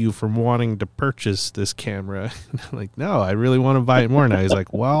dissuaded you from wanting to purchase this camera. I'm like, no, I really want to buy it more now. He's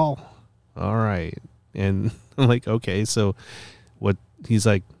like, well, all right. And I'm like, okay, so what? He's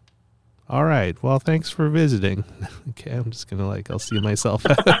like, all right, well, thanks for visiting. Okay, I'm just going to I'll see myself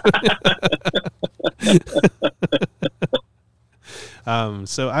out.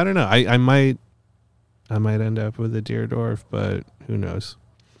 So I don't know. I might end up with a Deerdorf, but who knows?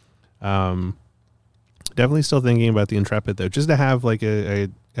 Definitely still thinking about the Intrepid though, just to have like a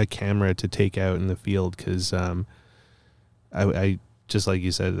camera to take out in the field, because I just like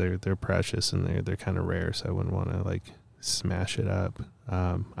you said, they're precious and they're kind of rare, so I wouldn't want to like smash it up.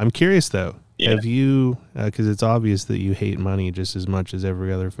 I'm curious though, have you, because it's obvious that you hate money just as much as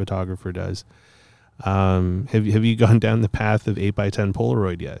every other photographer does, have you gone down the path of 8x10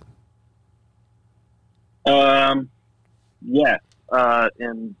 Polaroid yet? Yes,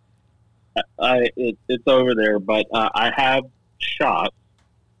 and it's over there, but I have shot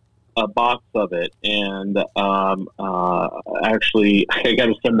a box of it, and actually I got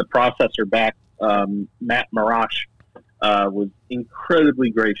to send the processor back. Matt Marash was incredibly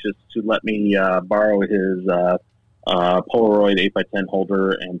gracious to let me borrow his Polaroid 8x10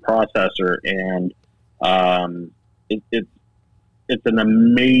 holder and processor, and it's an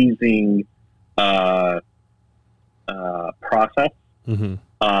amazing process. Mm-hmm.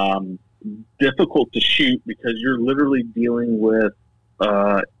 Difficult to shoot because you're literally dealing with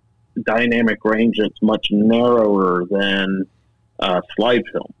dynamic range that's much narrower than slide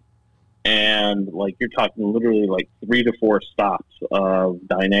film, and like you're talking literally like 3 to 4 stops of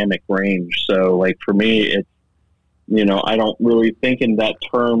dynamic range. So like for me, it's I don't really think in that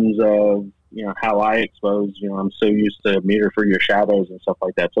terms of how I expose. I'm so used to meter for your shadows and stuff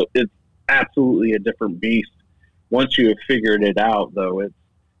like that. So it's absolutely a different beast. Once you have figured it out, though, it's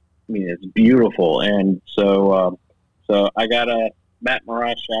beautiful. And so I got Matt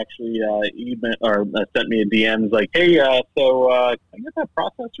Marash actually sent me a DM. He's like, hey, can I get that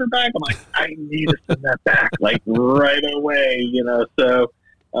processor back? I'm like, I need to send that back like right away, So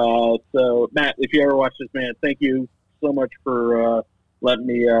Matt, if you ever watch this, man, thank you so much for letting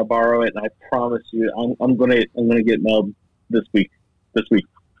me borrow it. And I promise you, I'm gonna get mailed this week.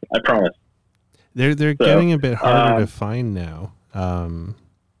 I promise. They're getting a bit harder to find now.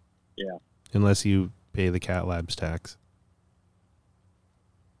 Yeah. Unless you pay the Cat Labs tax.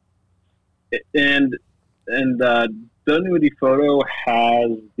 And Donuity Photo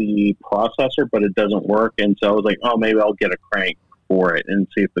has the processor, but it doesn't work. And so I was like, oh, maybe I'll get a crank for it and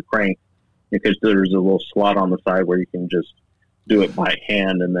see if the crank because there's a little slot on the side where you can just do it by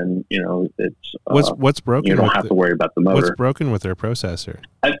hand, and then it's what's broken. You don't have to worry about the motor. What's broken with their processor?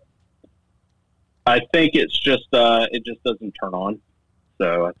 I think it's just it just doesn't turn on.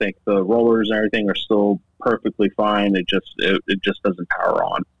 So I think the rollers and everything are still perfectly fine. It just doesn't power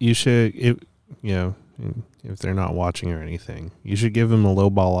on. You should, if they're not watching or anything, you should give them a low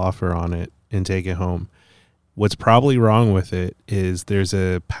ball offer on it and take it home. What's probably wrong with it is there's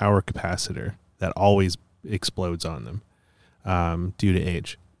a power capacitor that always explodes on them due to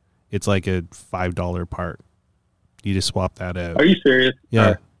age. It's like a $5 part. You just swap that out. Are you serious?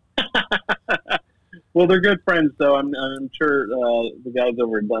 Yeah. Well, they're good friends, so I'm sure the guys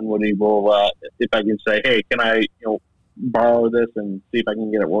over at Dunwoody will, if I can say, hey, can I borrow this and see if I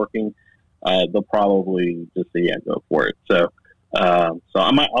can get it working? They'll probably just say, yeah, go for it. So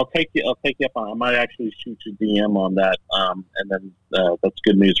I'll take you up on it. I might actually shoot you DM on that, and then that's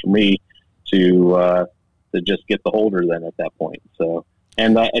good news for me to just get the holder then at that point. So,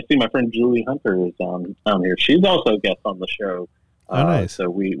 and I see my friend Julie Hunter is on here. She's also a guest on the show. Oh, nice. So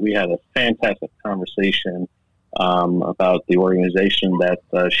we had a fantastic conversation about the organization that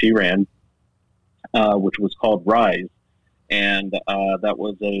she ran, which was called Rise, and that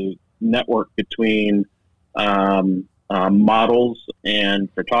was a network between models and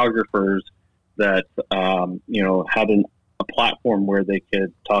photographers that had a platform where they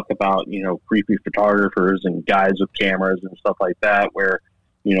could talk about creepy photographers and guys with cameras and stuff like that, where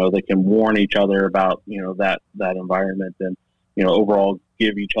they can warn each other about that environment and overall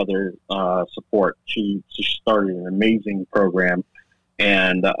give each other support. She started an amazing program,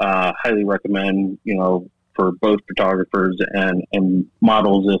 and highly recommend for both photographers and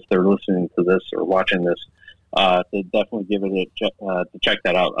models, if they're listening to this or watching this, to definitely give it to check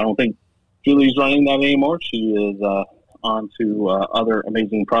that out. I don't think Julie's running that anymore. She is on to other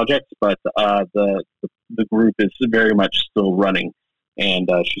amazing projects, but the group is very much still running, and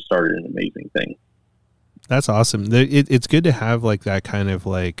she started an amazing thing. That's awesome. It's good to have like that kind of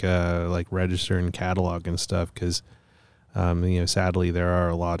like register and catalog and stuff, because sadly there are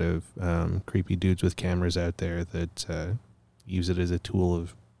a lot of creepy dudes with cameras out there that use it as a tool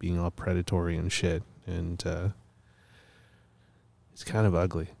of being all predatory and shit, and it's kind of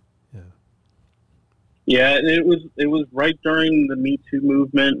ugly. Yeah, it was right during the Me Too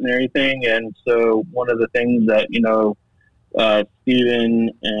movement and everything, and so one of the things that Steven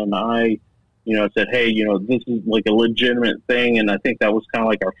and I said, hey, this is like a legitimate thing. And I think that was kind of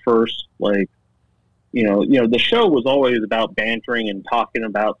like our first, the show was always about bantering and talking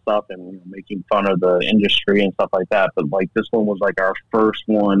about stuff and making fun of the industry and stuff like that. But like this one was like our first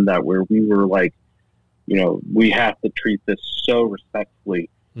one where we were like, we have to treat this so respectfully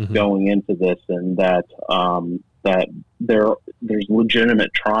going into this, and that there's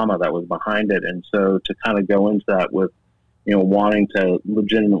legitimate trauma that was behind it. And so to kind of go into that with, wanting to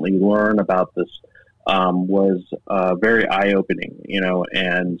legitimately learn about this was very eye-opening,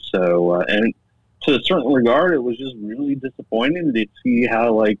 and so and to a certain regard, it was just really disappointing to see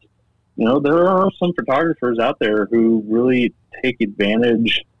how there are some photographers out there who really take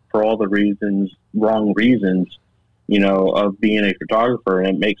advantage for all the wrong reasons, of being a photographer, and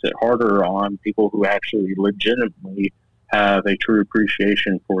it makes it harder on people who actually legitimately have a true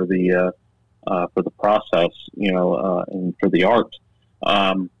appreciation for the process, and for the art.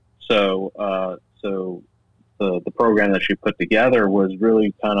 So the program that she put together was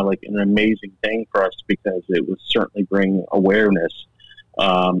really kind of like an amazing thing for us, because it was certainly bringing awareness.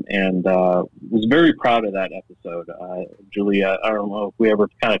 And was very proud of that episode. Julia, I don't know if we ever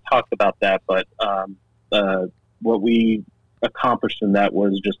kind of talked about that, but what we accomplished in that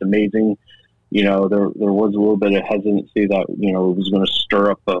was just amazing. There was a little bit of hesitancy that, it was going to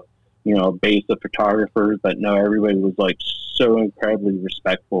stir up a base of photographers, but no, everybody was like so incredibly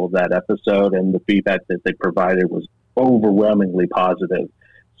respectful of that episode, and the feedback that they provided was overwhelmingly positive.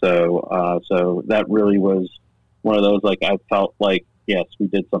 So that really was one of those, I felt like, yes, we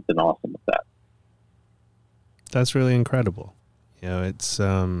did something awesome with that. That's really incredible. It's,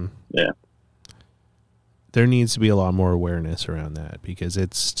 yeah, there needs to be a lot more awareness around that, because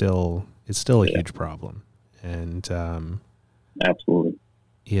it's still a huge problem. And, absolutely.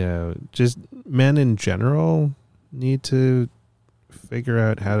 Just men in general need to figure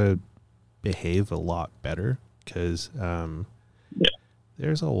out how to behave a lot better, because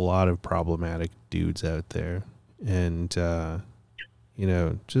there's a lot of problematic dudes out there, and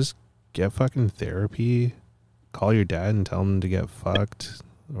just get fucking therapy, call your dad and tell him to get fucked,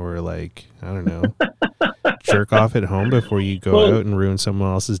 or I don't know, jerk off at home before you go out and ruin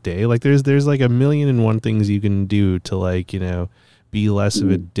someone else's day. There's like a million and one things you can do to be less of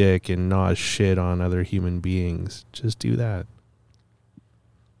a dick and not shit on other human beings. Just do that.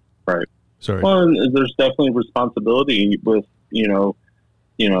 Right. Sorry. Well, and there's definitely responsibility with,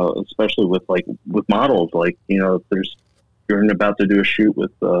 especially with models, if you're about to do a shoot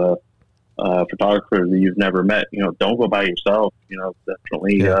with a photographer that you've never met, don't go by yourself,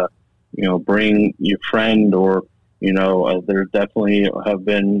 definitely, bring your friend, or, there definitely have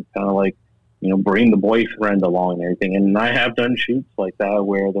been kind of bring the boyfriend along and everything. And I have done shoots like that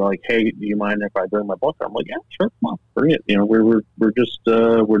where they're like, "Hey, do you mind if I bring my boyfriend?" I'm like, "Yeah, sure, come on, bring it." We're just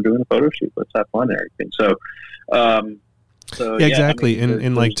we're doing a photo shoot. Let's have fun and everything. So, yeah, exactly.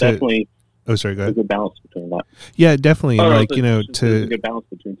 There's definitely oh, sorry, go ahead. a good balance between that. Yeah, definitely. And there's a good balance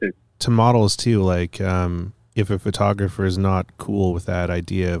between two. To models too, if a photographer is not cool with that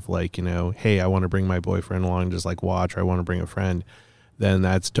idea of hey, I want to bring my boyfriend along, just watch, or I want to bring a friend, then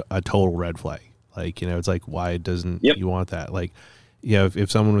that's a total red flag. It's why doesn't you want that?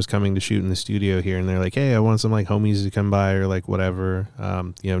 If someone was coming to shoot in the studio here and they're like, hey, I want some homies to come by, or whatever,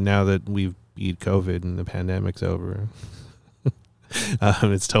 now that we've beat COVID and the pandemic's over,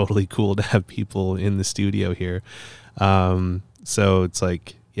 it's totally cool to have people in the studio here. So it's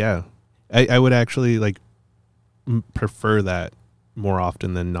I would actually prefer that more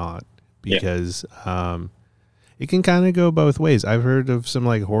often than not, because it can kind of go both ways. I've heard of some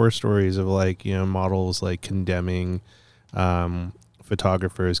horror stories of models condemning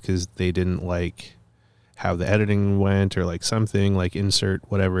photographers because they didn't like how the editing went, or something, insert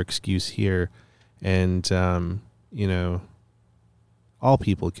whatever excuse here. And all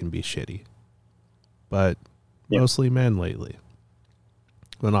people can be shitty, but mostly men lately.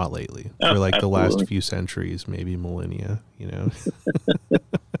 Well, not lately. For the last few centuries, maybe millennia,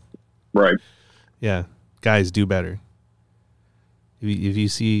 Right. Yeah. Guys, do better. If you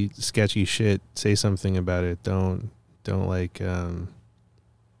see sketchy shit, say something about it. Don't I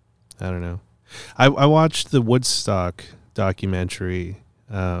don't know. I watched the Woodstock documentary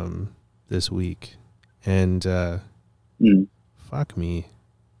this week, and fuck me,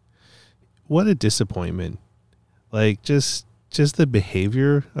 what a disappointment. Just the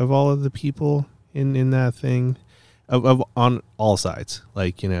behavior of all of the people in that thing, of on all sides.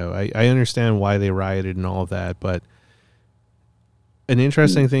 I understand why they rioted and all of that, but an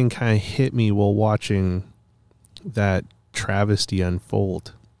interesting thing kind of hit me while watching that travesty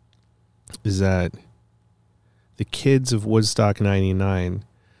unfold is that the kids of Woodstock 99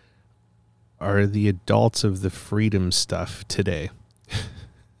 are the adults of the freedom stuff today.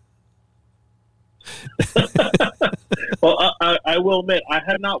 Well, I will admit, I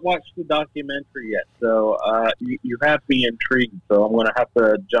have not watched the documentary yet, so you have me intrigued. So I'm going to have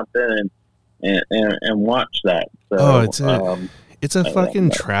to jump in and watch that. So, it's a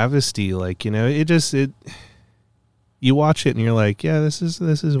fucking travesty. You watch it and you're like, yeah, this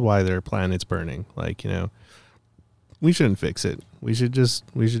is why their planet's burning. We shouldn't fix it. We should just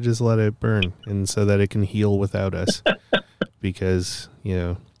let it burn, and so that it can heal without us, because we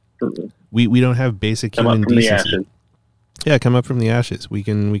don't have basic human decency. Yeah, come up from the ashes. We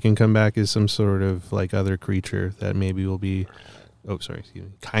can come back as some sort of other creature that maybe will be,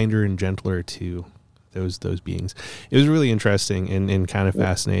 kinder and gentler to those beings. It was really interesting and kind of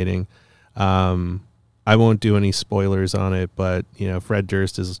fascinating. I won't do any spoilers on it, but Fred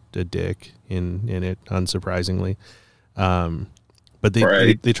Durst is a dick in it, unsurprisingly. But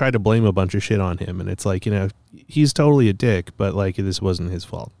they tried to blame a bunch of shit on him, and it's he's totally a dick, but this wasn't his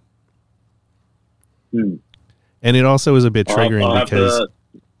fault. And it also was a bit triggering because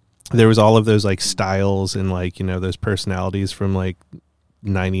there was all of those styles and those personalities from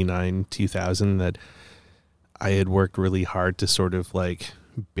 99, 2000 that I had worked really hard to sort of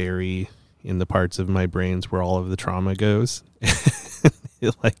bury in the parts of my brains where all of the trauma goes.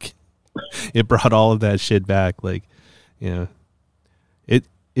 It brought all of that shit back. It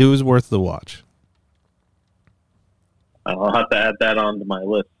was worth the watch. I'll have to add that onto my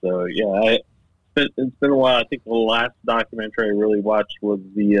list. So yeah, it's been a while. I think the last documentary I really watched was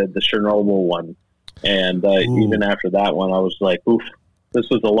the Chernobyl one, and even after that one, I was like, "Oof, this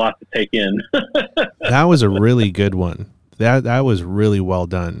was a lot to take in." That was a really good one. That was really well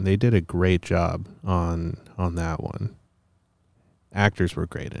done. They did a great job on that one. Actors were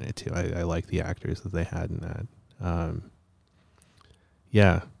great in it too. I like the actors that they had in that.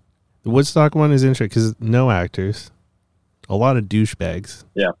 Yeah, the Woodstock one is interesting because no actors, a lot of douchebags.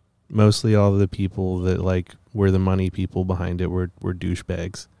 Yeah. Mostly all of the people that were the money people behind it were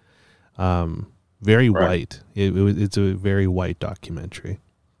douchebags. Very white. It's a very white documentary.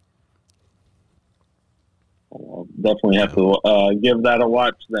 I'll definitely have to give that a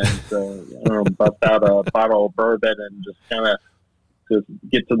watch then. So bust out a bottle of bourbon and just kind of to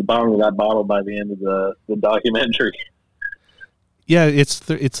get to the bottom of that bottle by the end of the documentary. Yeah, it's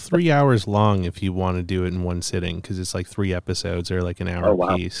 3 hours long if you want to do it in one sitting, because it's like 3 episodes or like an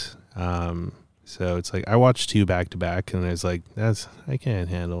hour piece. So it's like I watched 2 back to back, and I was like, I can't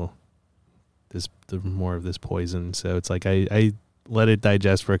handle more of this poison. So it's like I let it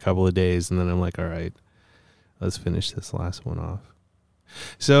digest for a couple of days, and then I'm like, all right, let's finish this last one off.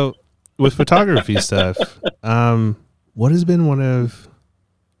 So with photography stuff, what has been one of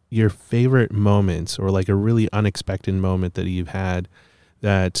your favorite moments, or like a really unexpected moment that you've had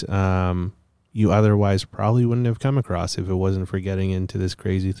that you otherwise probably wouldn't have come across if it wasn't for getting into this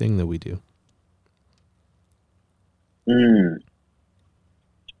crazy thing that we do?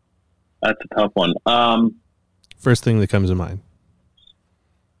 That's a tough one. First thing that comes to mind.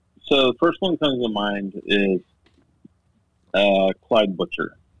 So the first one that comes to mind is Clyde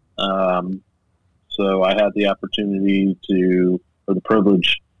Butcher. So I had the opportunity or the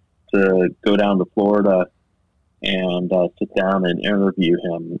privilege to go down to Florida and sit down and interview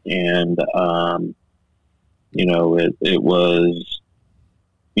him. And, it was,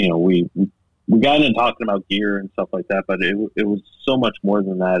 we got into talking about gear and stuff like that, but it was so much more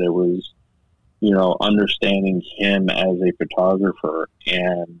than that. It was, understanding him as a photographer.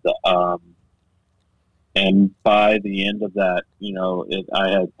 And by the end of that, I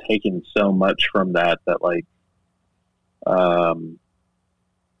had taken so much from that like,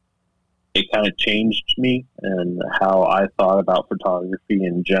 it kind of changed me and how I thought about photography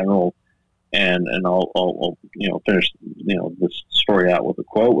in general. And I'll finish, this story out with a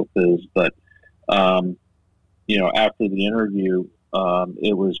quote with this, but, after the interview,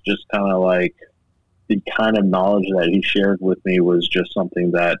 it was just kind of like the kind of knowledge that he shared with me was just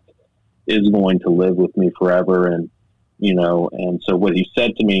something that is going to live with me forever. And, and so what he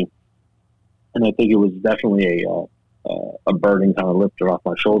said to me, and I think it was definitely a burden kind of lifted off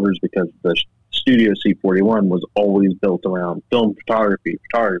my shoulders, because the Studio C41 was always built around film photography,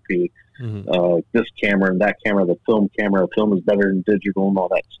 this camera and that camera, the film is better than digital and all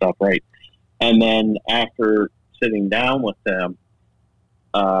that stuff. Right. And then after sitting down with them,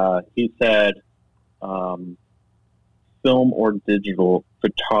 he said, film or digital,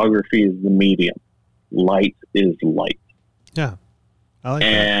 photography is the medium. Light is light. Yeah. I like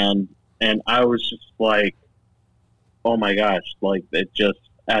that. And I was just like, oh my gosh, like it just,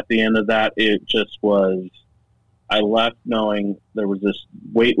 at the end of that, it just was, I left knowing there was this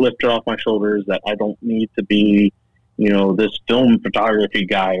weight lifted off my shoulders that I don't need to be, this film photography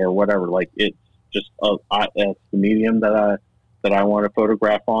guy or whatever. Like it's just, it's the medium that I want to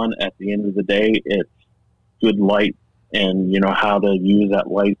photograph on. At the end of the day, it's good light and, how to use that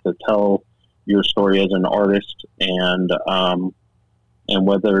light to tell your story as an artist. And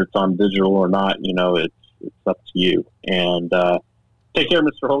whether it's on digital or not, it's up to you. And take care,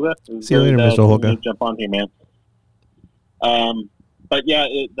 Mr. Holga. See you later, Mr. Holga. Jump on here, man. But yeah,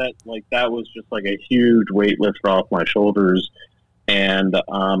 that was just like a huge weight lifted off my shoulders, and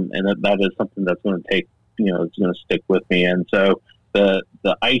that is something that's going to take, it's going to stick with me. And so the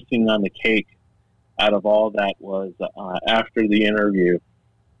icing on the cake out of all that was after the interview,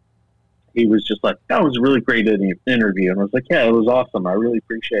 he was just like, that was a really great interview. And I was like, yeah, it was awesome. I really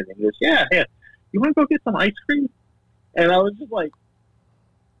appreciate it. He goes, yeah. You want to go get some ice cream? And I was just like,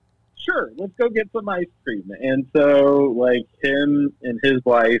 sure, let's go get some ice cream. And so like him and his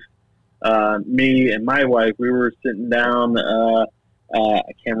wife, me and my wife, we were sitting down, I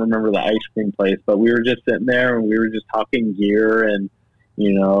can't remember the ice cream place, but we were just sitting there and we were just talking gear and,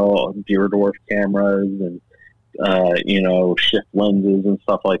 Dwarf cameras and, shift lenses and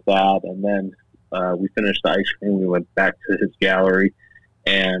stuff like that. And then we finished the ice cream. We went back to his gallery,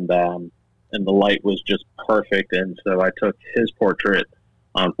 and the light was just perfect. And so I took his portrait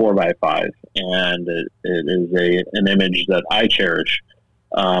on 4x5, and it is an image that I cherish.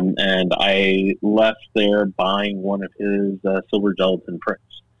 And I left there buying one of his silver gelatin prints.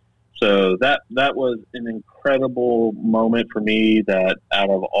 So that was an incredible moment for me, that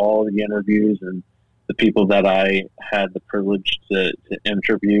out of all the interviews and the people that I had the privilege to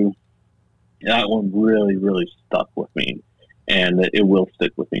interview, that one really, really stuck with me, and it will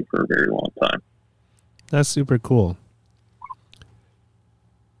stick with me for a very long time. That's super cool.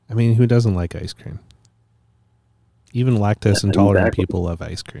 I mean, who doesn't like ice cream? Even lactose intolerant people love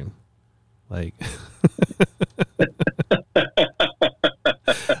ice cream. Like,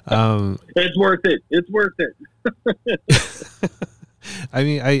 it's worth it. It's worth it. I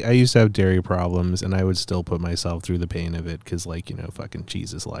mean, I used to have dairy problems, and I would still put myself through the pain of it because, like, fucking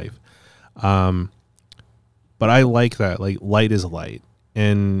cheese is life. But I like that. Like, light is light,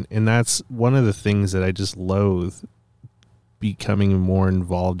 and that's one of the things that I just loathe becoming more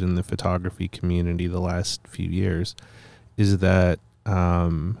involved in the photography community the last few years is that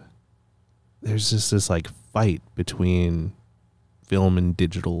there's just this like fight between film and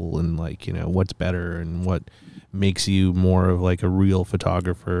digital, and like, you know, what's better and what makes you more of like a real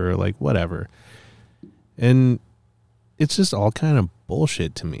photographer, like whatever. And it's just all kind of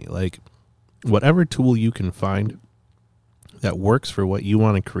bullshit to me. Like, whatever tool you can find that works for what you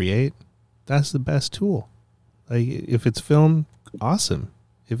want to create, that's the best tool. Like, if it's film, awesome.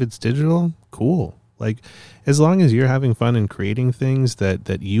 If it's digital, cool. Like, as long as you're having fun and creating things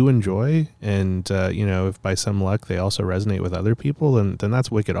that you enjoy, and you know, if by some luck they also resonate with other people, then that's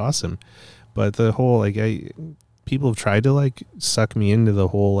wicked awesome. But the whole like people have tried to like suck me into the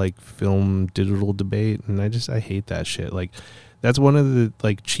whole like film digital debate, and I hate that shit. Like, that's one of the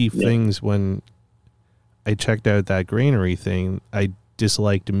like chief things when I checked out that Granary thing I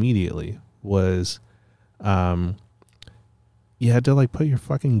disliked immediately was you had to like put your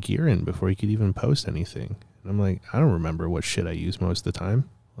fucking gear in before you could even post anything. And I'm like, I don't remember what shit I use most of the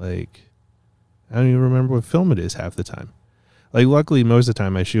time. Like, I don't even remember what film it is half the time. Like, luckily most of the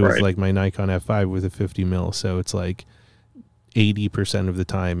time I shoot with like my Nikon F5 with a 50mm, so it's like 80% of the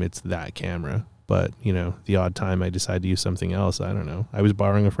time it's that camera. But, you know, the odd time I decide to use something else, I don't know. I was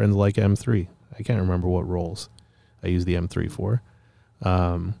borrowing a friend's Leica M3. I can't remember what rolls I use the M3 for.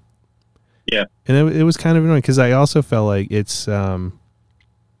 Yeah. And it was kind of annoying because I also felt like it's it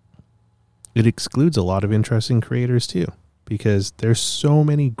excludes a lot of interesting creators too, because there's so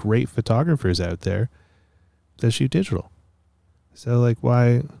many great photographers out there that shoot digital. So like,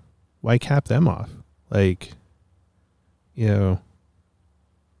 why cap them off? Like, you know,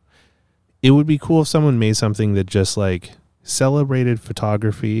 it would be cool if someone made something that just like celebrated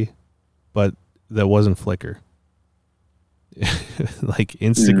photography, but that wasn't Flickr. Like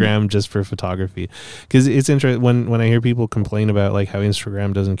Instagram just for photography. Because it's interesting when I hear people complain about like how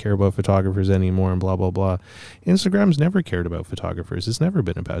Instagram doesn't care about photographers anymore and blah blah blah. Instagram's never cared about photographers. It's never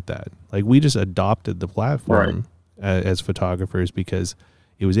been about that. Like, we just adopted the platform as photographers because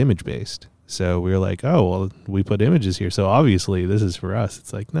it was image based. So we were like, oh well, we put images here, so obviously this is for us.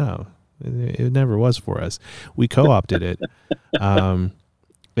 It's like, no, it never was for us. We co-opted it.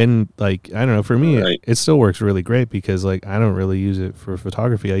 And like, I don't know, for me, it still works really great because like, I don't really use it for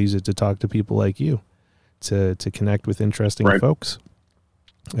photography. I use it to talk to people like you, to connect with interesting folks.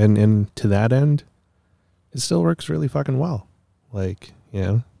 And to that end, it still works really fucking well. Like, you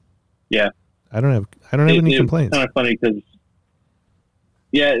know, I don't have any complaints. It's kind of funny because,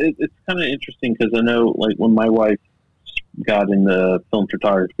 it's kind of interesting because I know like when my wife got into film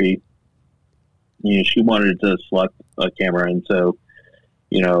photography, you know, she wanted to select a camera, and so,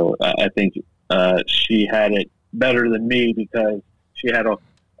 you know, I think she had it better than me because she had a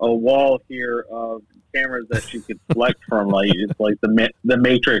wall here of cameras that she could select from. Like, it's like the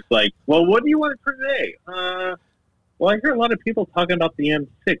Matrix. Like, well, what do you want for today? Well, I hear a lot of people talking about the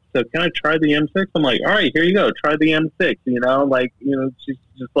M6, so can I try the M6? I'm like, all right, here you go, try the M6. You know, like, you know, she's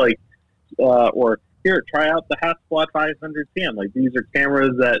just like, or here, try out the Hasselblad 500 Like, these are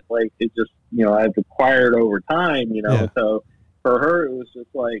cameras that like it just, you know, I've acquired over time. You know, so. For her, it was just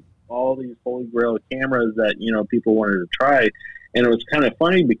like all these holy grail cameras that, you know, people wanted to try. And it was kind of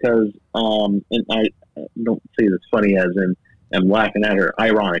funny because, and I don't say this funny as in I'm laughing at her.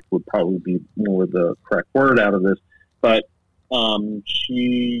 Ironic would probably be more the correct word out of this. But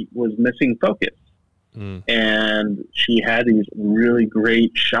she was missing focus. And she had these really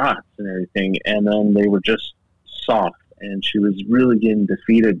great shots and everything. And then they were just soft. And she was really getting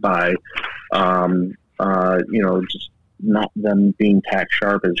defeated by, you know, just not them being tack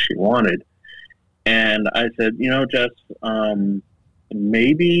sharp as she wanted. And I said, you know, Jess,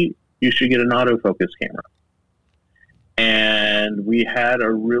 maybe you should get an autofocus camera. And we had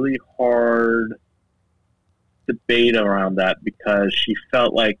a really hard debate around that because she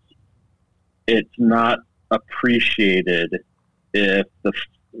felt like it's not appreciated if the,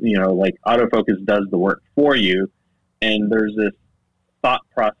 you know, like autofocus does the work for you. And there's this thought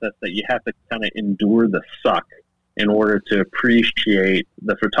process that you have to kind of endure the suck in order to appreciate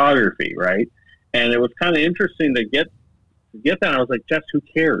the photography, right? And it was kind of interesting to get that. I was like, Jess, who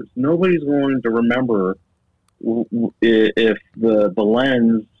cares? Nobody's going to remember if the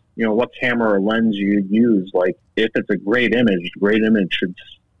lens, you know, what camera or lens you use. Like, if it's a great image should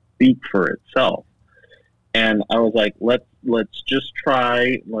speak for itself. And I was like, let's just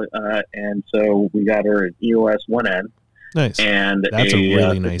try. And so we got her an EOS 1N. Nice. And that's a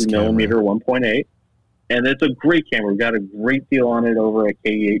really nice millimeter 1.8. And it's a great camera. We got a great deal on it over at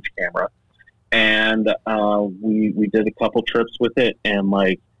KEH Camera. And we did a couple trips with it, and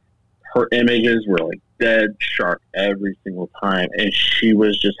like her images were like dead sharp every single time, and she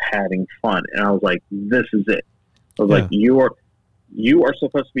was just having fun. And I was like, this is it. I was like, you are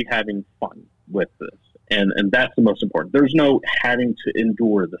supposed to be having fun with this, and that's the most important. There's no having to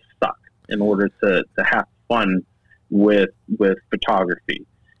endure the suck in order to have fun with photography.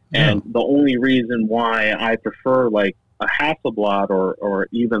 And the only reason why I prefer like a Hasselblad or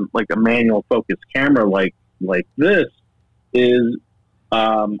even like a manual focus camera like this is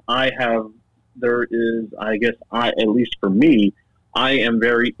at least for me, I am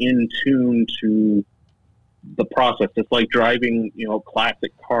very in tune to the process. It's like driving,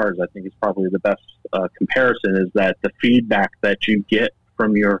 classic cars. I think is probably the best comparison, is that the feedback that you get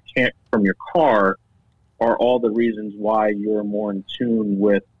from your car are all the reasons why you're more in tune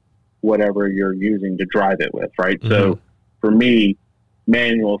with whatever you're using to drive it with, right? Mm-hmm. So for me,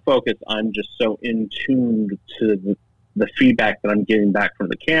 manual focus, I'm just so in tune to the feedback that I'm getting back from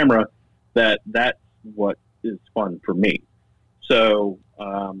the camera that's what is fun for me. So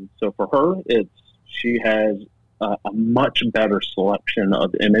for her, she has a much better selection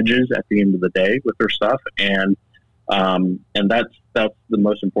of images at the end of the day with her stuff, and that's the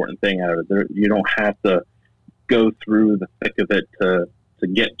most important thing out of it. You don't have to go through the thick of it to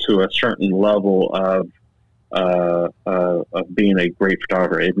get to a certain level of being a great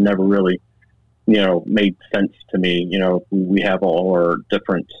photographer. It never really, made sense to me. We have all our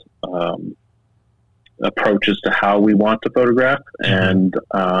different approaches to how we want to photograph, and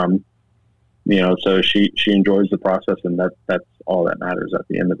so she enjoys the process, and that's all that matters at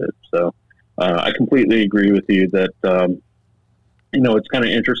the end of it. So I completely agree with you that it's kind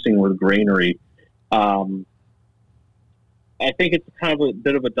of interesting with grainery. I think it's kind of a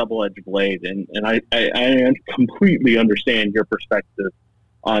bit of a double-edged blade, and I completely understand your perspective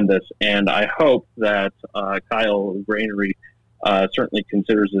on this, and I hope that Kyle Grainery certainly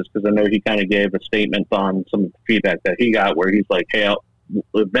considers this, because I know he kind of gave a statement on some of the feedback that he got where he's like, hey,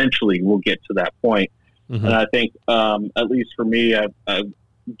 eventually we'll get to that point. Mm-hmm. And I think, at least for me, I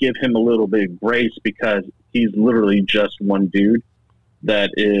give him a little bit of grace, because he's literally just one dude that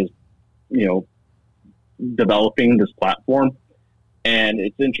is, developing this platform. And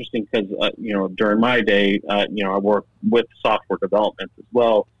it's interesting because, during my day, I work with software development as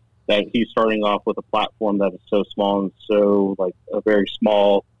well, that he's starting off with a platform that is so small and so like a very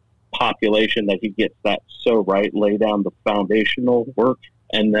small population that he gets that so right, lay down the foundational work,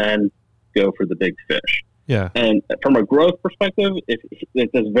 and then go for the big fish. Yeah. And from a growth perspective,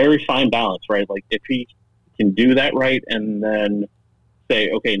 it's a very fine balance, right? Like if he can do that right, and then say,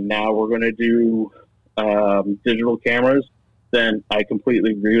 okay, now we're going to do digital cameras, then I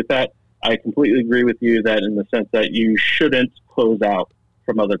completely agree with that. I completely agree with you that in the sense that you shouldn't close out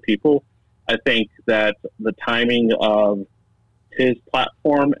from other people. I think that the timing of his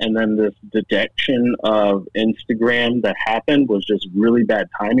platform and then this detection of Instagram that happened was just really bad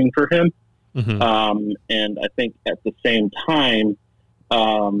timing for him. Mm-hmm. And I think at the same time,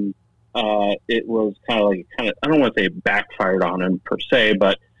 it was I don't want to say it backfired on him per se,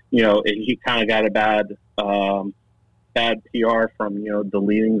 but he kind of got a bad PR from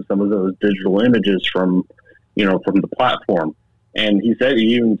deleting some of those digital images from the platform. And he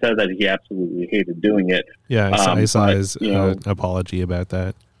even said that he absolutely hated doing it. Yeah, I saw his apology about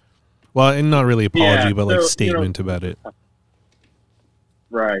that. Well, and not really apology, but like statement about it.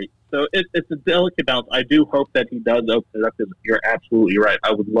 Right. So it's a delicate balance. I do hope that he does open it up, because you're absolutely right.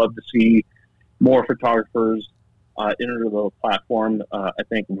 I would love to see more photographers enter the platform. I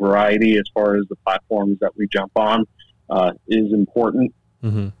think variety as far as the platforms that we jump on is important.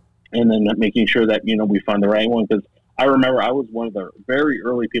 Mm-hmm. And then making sure that, we find the right one, because I remember I was one of the very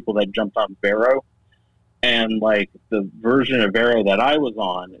early people that jumped on Vero, and like the version of Vero that I was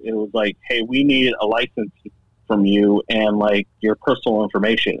on, it was like, hey, we need a license from you and like your personal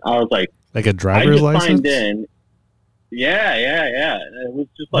information. I was like a driver's license? Signed in. Yeah. It was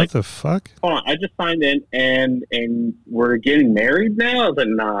just like, what the fuck? Hold on, I just signed in and we're getting married now. I was like,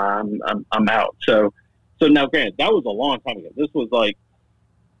 nah, I'm out. So now, granted, that was a long time ago. This was like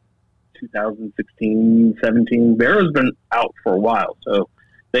 2016, 17. Vero's been out for a while. So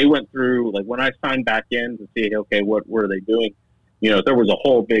they went through, like when I signed back in to see, okay, what were they doing? There was a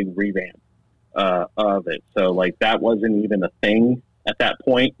whole big revamp of it. So like that wasn't even a thing at that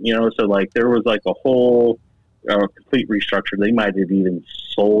point, so like there was like a whole complete restructure. They might have even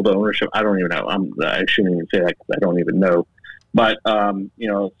sold ownership. I don't even know. I shouldn't even say that because I don't even know. But,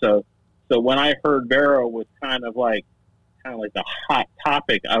 so when I heard Vero was kind of like the hot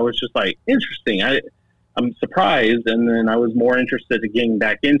topic, I was just like, interesting. I'm surprised. And then I was more interested in getting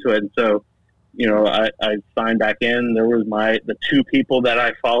back into it. And so I signed back in. There was the two people that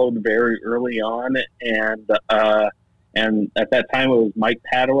I followed very early on, and at that time it was Mike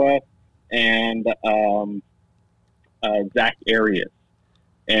Padua and Zach Arias.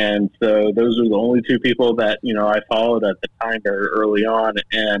 And so those were the only two people that, I followed at the time very early on,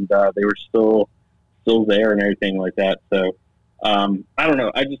 and they were still there and everything like that. So I don't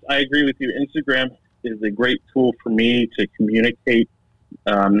know. I agree with you. Instagram is a great tool for me to communicate,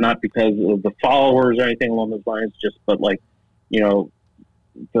 not because of the followers or anything along those lines, but like, the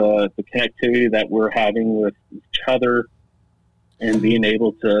connectivity that we're having with each other and being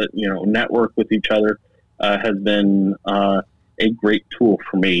able to, network with each other has been a great tool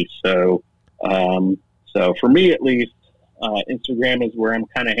for me. So for me at least, Instagram is where I'm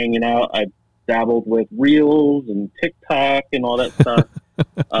kind of hanging out. I've dabbled with Reels and TikTok and all that stuff,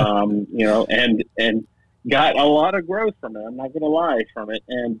 and got a lot of growth from it. I'm not going to lie from it.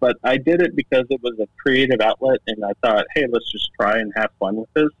 But I did it because it was a creative outlet, and I thought, hey, let's just try and have fun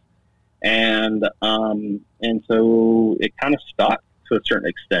with this. And so it kind of stuck to a certain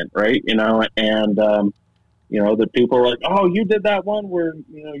extent, right? The people were like, oh, you did that one where,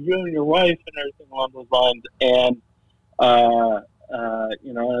 you and your wife and everything along those lines. And, I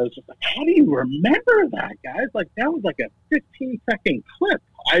was just like, how do you remember that, guys? Like, that was like a 15-second clip.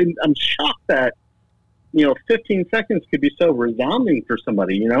 I'm shocked that, 15 seconds could be so resounding for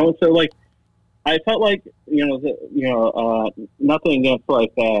somebody, So, like, I felt like, nothing against,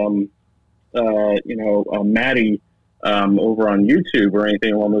 like, Maddie over on YouTube or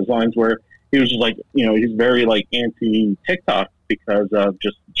anything along those lines, where he was just like, he's very like anti-TikTok because of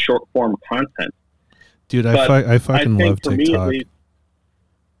just short form content. Dude, I fucking love TikTok. Least,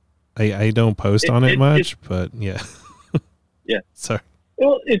 I don't post on it much, but yeah. Yeah. Sorry.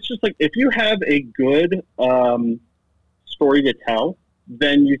 Well, it's just like, if you have a good story to tell,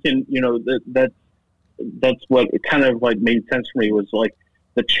 then you can, that's what kind of like made sense for me, was like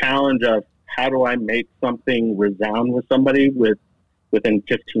the challenge of how do I make something resound with somebody within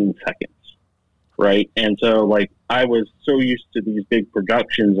 15 seconds. Right. And so like, I was so used to these big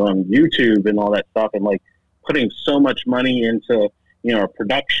productions on YouTube and all that stuff, and like putting so much money into, a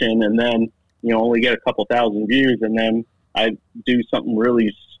production, and then, only get a couple thousand views. And then I do something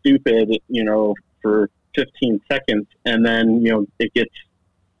really stupid, for 15 seconds. And then, it gets,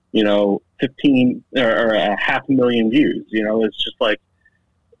 15 or 500,000 views, it's just like,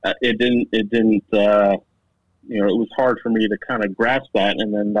 it didn't, it was hard for me to kind of grasp that.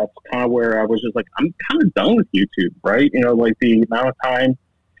 And then that's kind of where I was just like, I'm kind of done with YouTube, right? Like the amount of time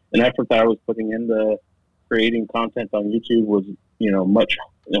and effort that I was putting into creating content on YouTube was, much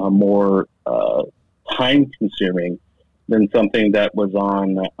more time consuming than something that was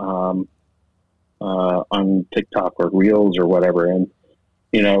on TikTok or Reels or whatever. And,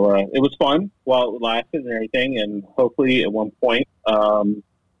 it was fun while it lasted and everything. And hopefully at one point,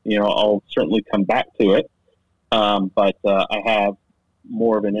 I'll certainly come back to it. But I have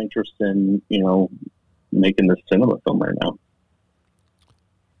more of an interest in, making the cinema film right now.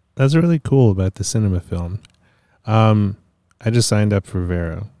 That's really cool about the cinema film. I just signed up for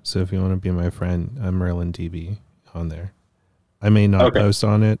Vero. So if you want to be my friend, I'm Merlin DB on there. I may not post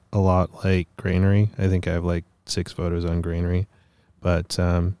on it a lot like Granary. I think I have like 6 photos on Granary. But,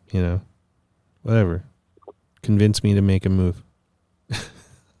 whatever. Convince me to make a move.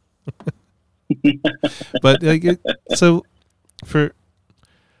 But like, so for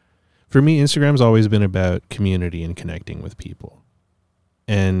me, Instagram's always been about community and connecting with people,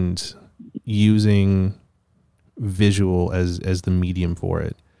 and using visual as the medium for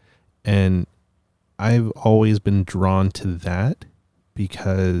it. And I've always been drawn to that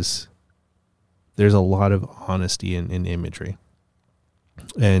because there's a lot of honesty in imagery.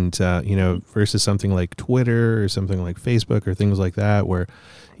 And, versus something like Twitter or something like Facebook or things like that, where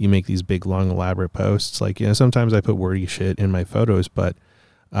you make these big, long, elaborate posts. Like, sometimes I put wordy shit in my photos, but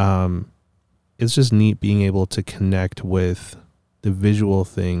it's just neat being able to connect with the visual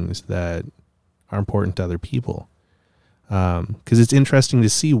things that are important to other people. Because it's interesting to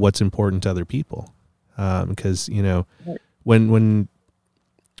see what's important to other people. Because, when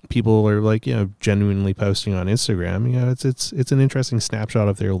people are like, genuinely posting on Instagram, it's an interesting snapshot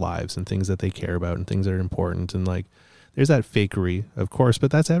of their lives and things that they care about and things that are important. And like, there's that fakery, of course,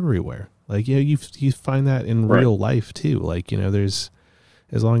 but that's everywhere. Like, you find that in real life too. Like, there's,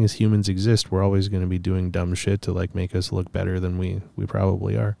 as long as humans exist, we're always going to be doing dumb shit to like make us look better than we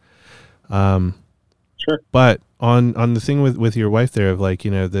probably are. Sure. But on the thing with your wife there of like,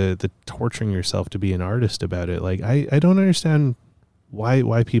 the torturing yourself to be an artist about it. Like, I don't understand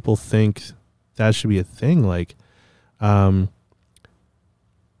why people think that should be a thing. Like,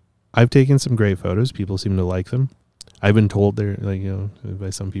 I've taken some great photos. People seem to like them. I've been told they're by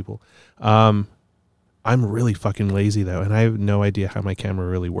some people. I'm really fucking lazy though, and I have no idea how my camera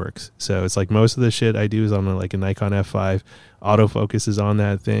really works. So it's like most of the shit I do is on like a Nikon F5. Autofocus is on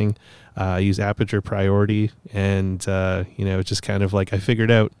that thing. I use aperture priority, and it's just kind of like I figured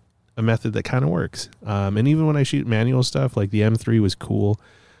out a method that kind of works. And even when I shoot manual stuff, like the M3 was cool,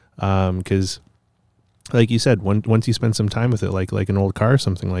 because like you said, once you spend some time with it, like an old car or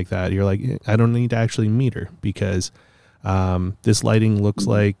something like that, you're like, I don't need to actually meter because this lighting looks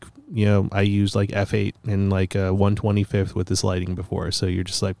like, I used like F8 and like a 125th with this lighting before. So you're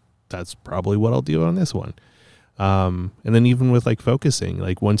just like, that's probably what I'll do on this one. And then even with like focusing,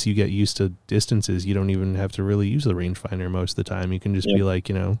 like once you get used to distances, you don't even have to really use the rangefinder most of the time. You can just be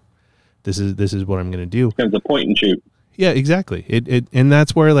like, this is what I'm going to do. It's a point and shoot. Yeah, exactly. And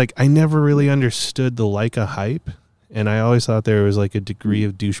that's where like, I never really understood the Leica hype. And I always thought there was like a degree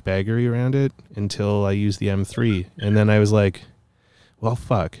of douchebaggery around it until I used the M3. And then I was like, well,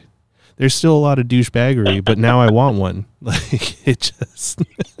 fuck. There's still a lot of douchebaggery, but now I want one. Like, it just...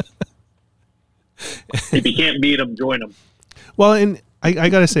 If you can't beat them, join them. Well, and I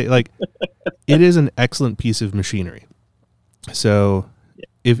got to say, like, it is an excellent piece of machinery. So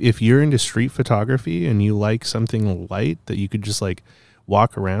if you're into street photography and you like something light that you could just, like,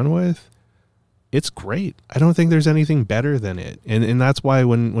 walk around with, it's great. I don't think there's anything better than it. And that's why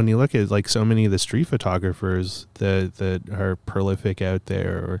when you look at like so many of the street photographers that are prolific out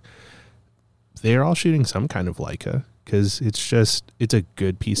there, they're all shooting some kind of Leica because it's a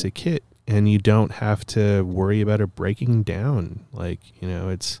good piece of kit and you don't have to worry about it breaking down. Like,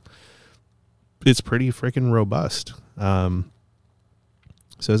 it's pretty freaking robust. So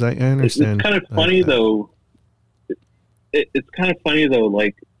as I understand, it's kind of funny though. It's kind of funny though,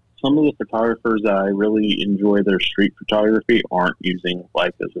 like, some of the photographers that I really enjoy their street photography aren't using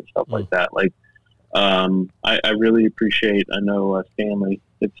Leicas and stuff like that. Like, I really appreciate, I know Stanley,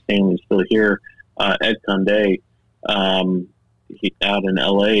 if Stanley's still here, Ed Conde, he, out in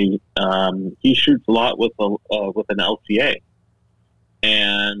LA, he shoots a lot with an LCA.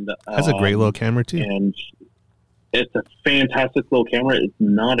 And that's a great little camera too. And it's a fantastic little camera. It's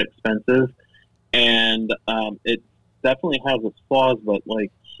not expensive. And it definitely has its flaws, but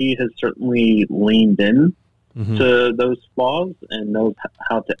like, he has certainly leaned in to those flaws and knows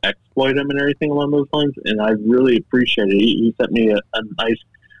how to exploit them and everything along those lines. And I really appreciate it. He sent me a nice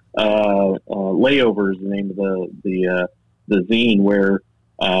layover is the name of the zine where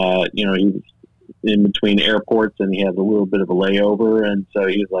he was in between airports and he has a little bit of a layover, and so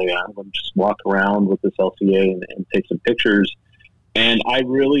he's like, I'm going to just walk around with this LCA and take some pictures. And I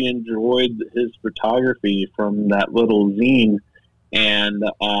really enjoyed his photography from that little zine. And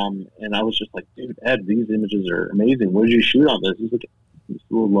I was just like, dude, Ed, these images are amazing. What did you shoot on this? He's like, this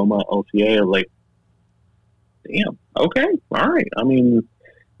little Loma LCA. I was like, damn, okay, all right. I mean,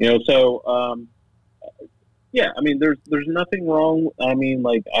 so yeah. I mean, there's nothing wrong. I mean,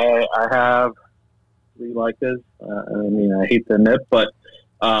 like I have 3 Leicas. I mean, I hate to admit, but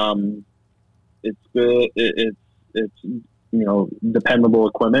it's good. It's dependable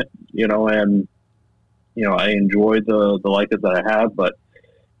equipment. And I enjoy the Leicas that I have, but,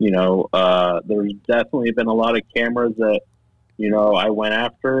 there's definitely been a lot of cameras that, I went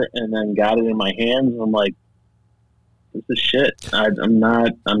after and then got it in my hands. And I'm like, this is shit. I'm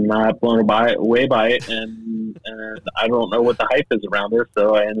not blown away by it. And I don't know what the hype is around it.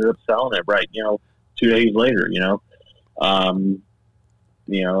 So I ended up selling it 2 days later, I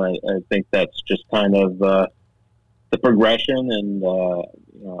think that's just kind of, the progression. And,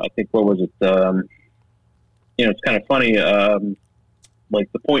 I think, what was it? It's kind of funny,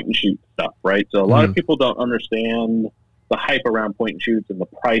 like the point and shoot stuff, right? So a lot of people don't understand the hype around point and shoots and the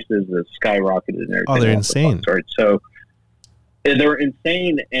prices that skyrocketed and everything. Oh, they're insane. Right? So they're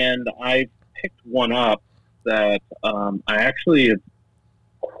insane. And I picked one up that I actually have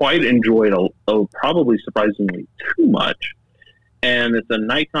quite enjoyed, probably surprisingly too much. And it's a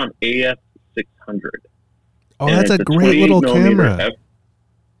Nikon AF600. Oh, that's a great little camera.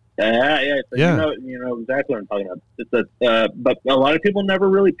 So you know exactly what I'm talking about. It's but a lot of people never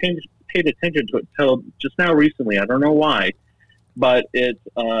really paid attention to it till just now recently. I don't know why, but it's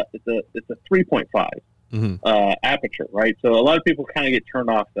a 3.5 aperture, right? So a lot of people kind of get turned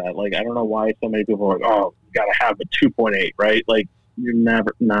off that. Like, I don't know why so many people are like, oh, you got to have a 2.8, right? Like, you're not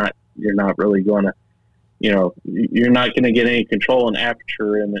really going to, you're not going to get any control in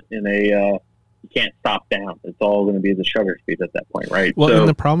aperture in a you can't stop down. It's all going to be the shutter speed at that point, right? Well, and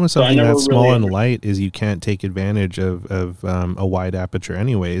the problem with something that's small really and light is you can't take advantage of a wide aperture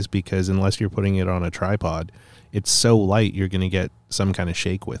anyways, because unless you're putting it on a tripod, it's so light, you're going to get some kind of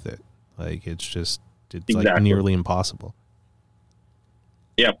shake with it. Like it's like Exactly. nearly impossible.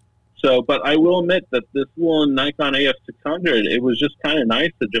 Yeah. So, but I will admit that this one Nikon AF600, it was just kind of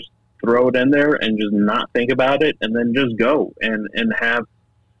nice to just throw it in there and just not think about it and then just go and have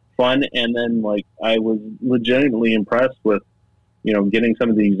fun. And then like, I was legitimately impressed with, getting some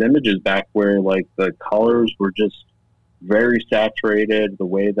of these images back where like the colors were just very saturated, the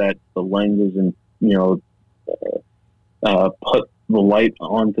way that the lenses and, put the light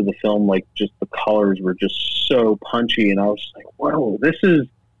onto the film, like just the colors were just so punchy. And I was just like, whoa, this is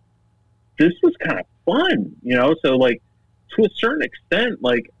kind of fun, So like to a certain extent,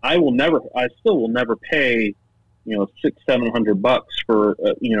 like I still will never pay, $600-700 for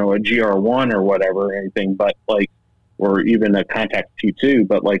a GR1 or whatever or anything, but like, or even a Contax T2,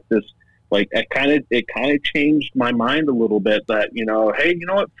 but like this, like it kind of changed my mind a little bit that, hey, you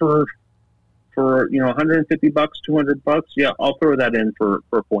know what, for $150, $200, yeah, I'll throw that in for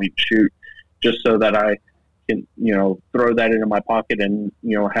a point and shoot, just so that I can, throw that into my pocket and,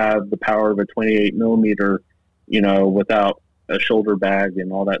 have the power of a 28 millimeter, without a shoulder bag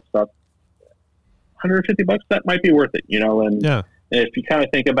and all that stuff. $150, that might be worth it, and Yeah. if you kind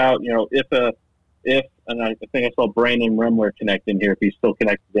of think about, and I think I saw Brandon Remler connect in here, if he's still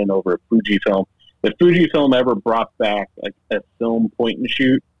connected in over at Fujifilm, if Fujifilm ever brought back like a film point and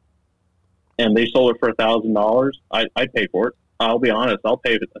shoot and they sold it for $1,000, I'd pay for it. I'll be honest, I'll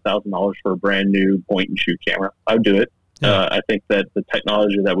pay $1,000 for a brand new point and shoot camera. I'd do it. Yeah. I think that the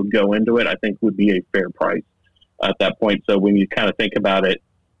technology that would go into it, I think would be a fair price at that point. So when you kind of think about it,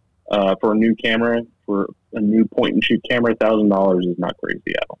 for a new camera, for a new point and shoot camera, $1,000 is not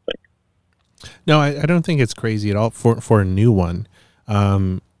crazy, I don't think. No, I don't think it's crazy at all for a new one.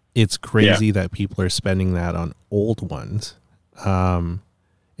 It's crazy that people are spending that on old ones. And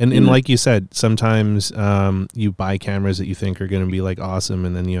like you said, sometimes you buy cameras that you think are going to be like awesome,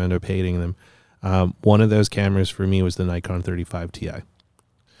 and then you end up hating them. One of those cameras for me was the Nikon 35 Ti.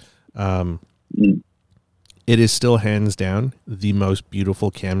 It is still hands down the most beautiful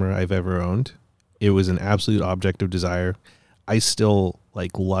camera I've ever owned. It was an absolute object of desire. I still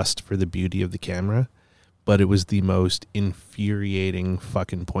like lust for the beauty of the camera, but it was the most infuriating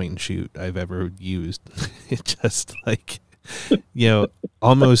fucking point and shoot I've ever used. It just like,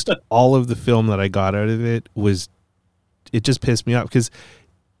 almost all of the film that I got out of it just pissed me off because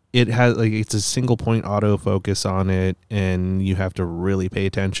it has like, it's a single point autofocus on it, and you have to really pay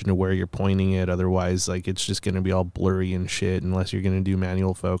attention to where you're pointing it. Otherwise, like it's just going to be all blurry and shit unless you're going to do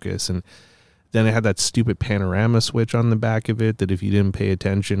manual focus. And then it had that stupid panorama switch on the back of it that if you didn't pay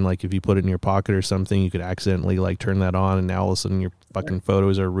attention, like if you put it in your pocket or something, you could accidentally like turn that on, and now all of a sudden your fucking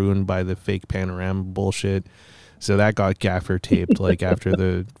photos are ruined by the fake panorama bullshit. So that got gaffer taped like after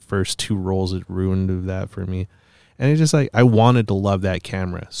the first 2 rolls, it ruined that for me. And it's just like, I wanted to love that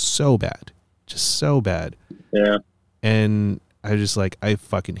camera so bad, just so bad. Yeah. And I just like, I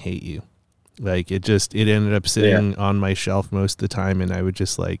fucking hate you. Like it ended up sitting on my shelf most of the time, and I would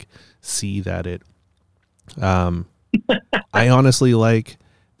just like see that I honestly like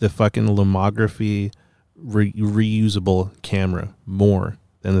the fucking Lomography reusable camera more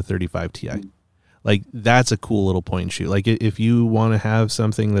than the 35 Ti. Like that's a cool little point and shoot. Like if you want to have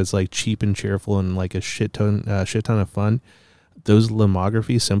something that's like cheap and cheerful and like a shit ton of fun, those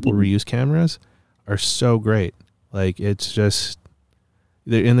Lomography simple reuse cameras are so great. Like it's just,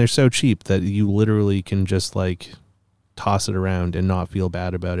 they're so cheap that you literally can just like toss it around and not feel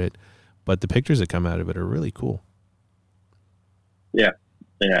bad about it. But the pictures that come out of it are really cool. Yeah.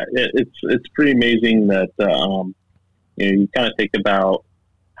 It's pretty amazing that you kind of think about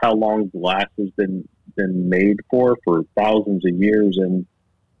how long glass has been made for thousands of years, and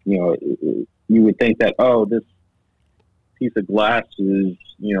you would think that this piece of glass is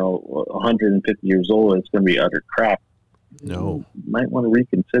 150 years old, it's going to be utter crap. No, you might want to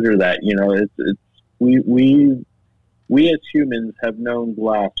reconsider that. We as humans have known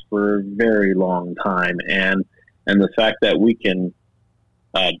glass for a very long time, and the fact that we can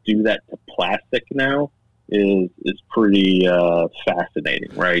do that to plastic now is pretty fascinating,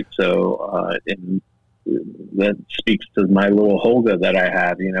 right? So and that speaks to my little Holga that I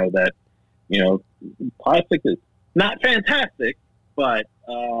have. That plastic is not fantastic, but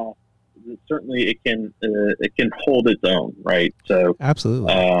certainly it can hold its own, right? So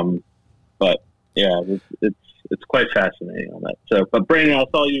absolutely. But yeah, it's quite fascinating on that. So, but Brandon, I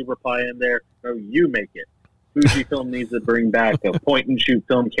saw you reply in there. No, you make it. Fujifilm needs to bring back a point and shoot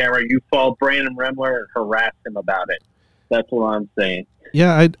film camera. You follow Brandon Remler and harass him about it. That's what I'm saying.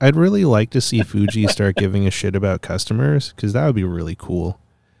 Yeah, I'd really like to see Fuji start giving a shit about customers, because that would be really cool.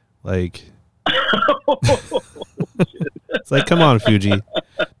 Like, It's like, come on, Fuji,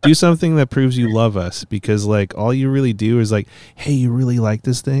 do something that proves you love us, because like all you really do is like, hey, you really like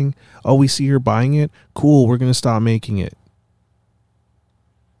this thing? Oh, we see you're buying it. Cool, we're gonna stop making it.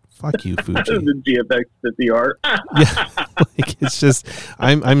 Fuck you, Fuji. The GFX 50R. Yeah, like it's just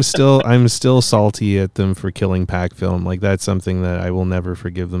I'm still salty at them for killing Pac Film. Like that's something that I will never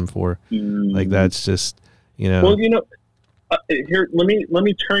forgive them for. Like that's just, you know. Well, you know, here let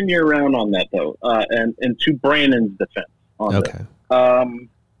me turn you around on that though, and to Brandon's defense on Okay. this.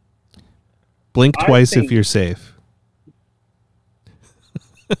 Blink twice think- if you're safe.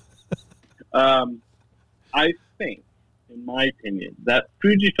 I think, in my opinion, that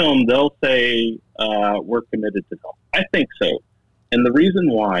Fujifilm, they'll say we're committed to film. I think so, and the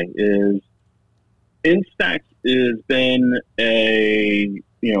reason why is Instax has been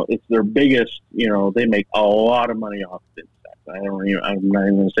it's their biggest. They make a lot of money off of Instax. I'm not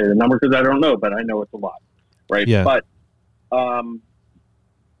even going to say the number because I don't know, but I know it's a lot, right? Yeah. But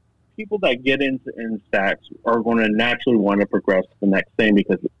people that get into Instax are going to naturally want to progress to the next thing,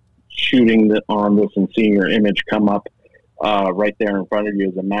 because shooting on this and seeing your image come up right there in front of you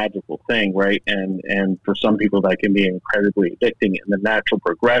is a magical thing, right? And for some people that can be incredibly addicting, and the natural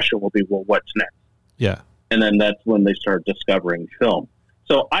progression will be, well, what's next? Yeah. And then that's when they start discovering film.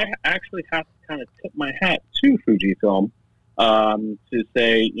 So I actually have to kind of tip my hat to Fujifilm to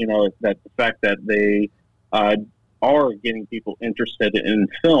say, that the fact that they are getting people interested in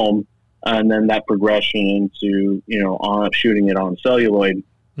film, and then that progression into, shooting it on celluloid,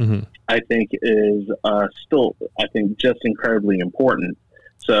 I think is still, just incredibly important.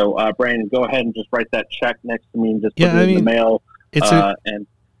 So, Brandon, go ahead and just write that check next to me and just put it in the mail.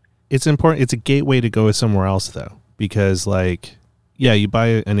 It's important. It's a gateway to go somewhere else, though, because, like, yeah, you buy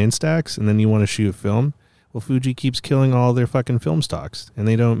an Instax and then you want to shoot film. Well, Fuji keeps killing all their fucking film stocks, and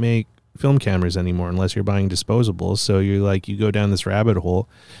they don't make film cameras anymore unless you're buying disposables. So you go down this rabbit hole,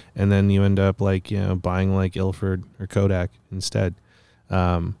 and then you end up buying like Ilford or Kodak instead.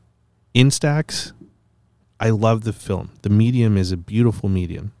 Instax, I love the film. The medium is a beautiful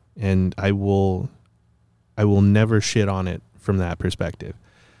medium, and I will never shit on it from that perspective.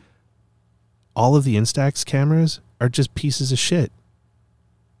 All of the Instax cameras are just pieces of shit.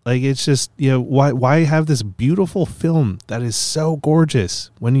 Like, it's just, why have this beautiful film that is so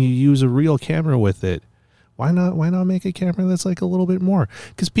gorgeous when you use a real camera with it? Why not make a camera that's like a little bit more?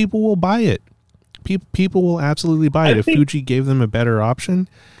 Because people will buy it. People will absolutely buy it if Fuji gave them a better option.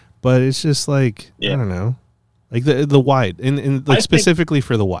 But it's just like, I don't know, like the wide and like specifically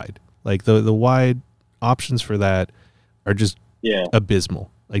for the wide, like the wide options for that are just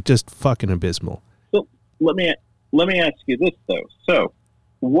abysmal, like just fucking abysmal. So let me ask you this though. So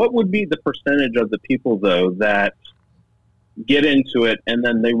what would be the percentage of the people though that get into it and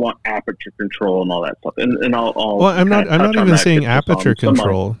then they want aperture control and all that stuff? And I'm not even saying aperture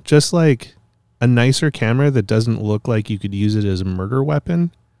control, just like a nicer camera that doesn't look like you could use it as a murder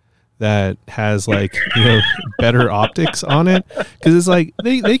weapon, that has like better optics on it, because it's like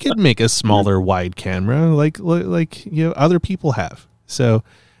they could make a smaller wide camera like other people have. So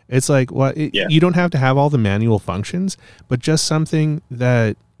it's like you don't have to have all the manual functions, but just something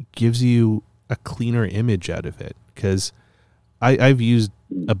that gives you a cleaner image out of it. Because I've used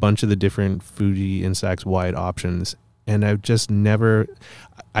a bunch of the different Fuji Instax wide options, and I've just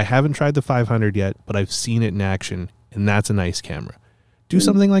I haven't tried the 500 yet, but I've seen it in action, and that's a nice camera. Do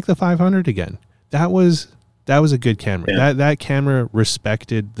something like the 500 again. That was a good camera. Yeah. That camera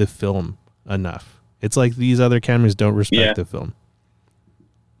respected the film enough. It's like these other cameras don't respect the film.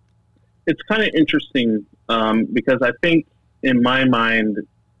 It's kind of interesting because I think in my mind,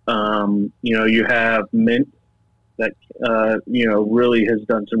 you have Mint that really has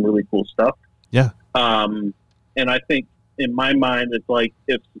done some really cool stuff. Yeah. And I think in my mind, it's like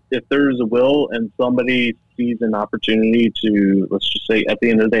if there's a will and somebody sees an opportunity to, let's just say, at the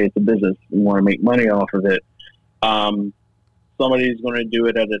end of the day, it's a business, you want to make money off of it. Somebody's going to do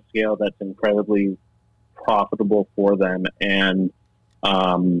it at a scale that's incredibly profitable for them, and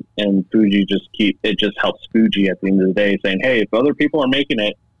Fuji just helps Fuji at the end of the day, saying, hey, if other people are making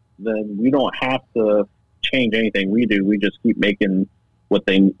it, then we don't have to change anything we do. We just keep making what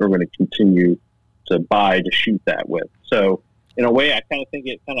they are going to continue to buy to shoot that with. So in a way, I kind of think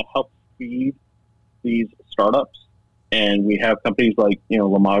it kind of helps feed these startups, and we have companies like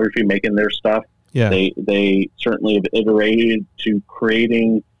Lomography making their stuff. Yeah, they certainly have iterated to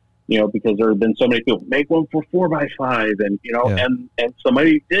creating, because there have been so many people make one for 4x5, and and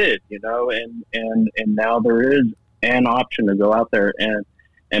somebody did, and now there is an option to go out there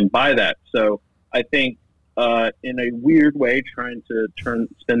and buy that. So I think in a weird way, trying to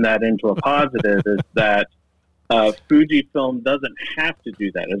spin that into a positive is that Fujifilm doesn't have to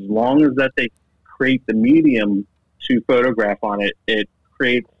do that. As long as that they create the medium to photograph on it, it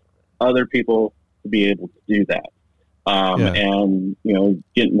creates other people to be able to do that. And, you know,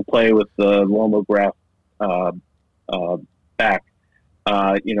 getting to play with the Lomograph back,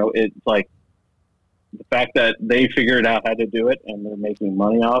 you know, it's like the fact that they figured out how to do it and they're making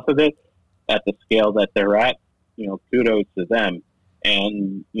money off of it at the scale that they're at, you know, kudos to them.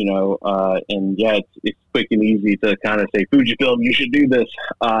 And, you know, and yeah, it's quick and easy to kind of say, Fujifilm, you should do this.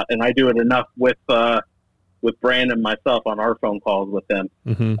 And I do it enough with Brandon and myself on our phone calls with them.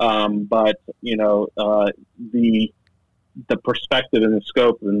 Mm-hmm. But, you know, the perspective and the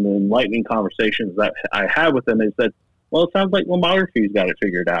scope and the enlightening conversations that I have with them is that, well, it sounds like Lomography's got it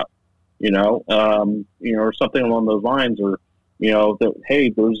figured out, you know, or something along those lines, or, you know, that,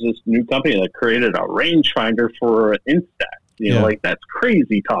 hey, there's this new company that created a rangefinder for Instax. You know, like that's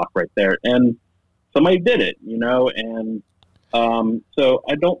crazy talk right there. And somebody did it, you know, and so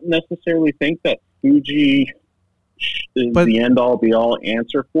I don't necessarily think that Fuji is the end all be all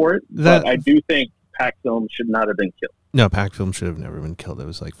answer for it. But I do think Pac Film should not have been killed. No, Pac Film should have never been killed. It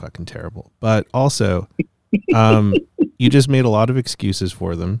was like fucking terrible. But also, you just made a lot of excuses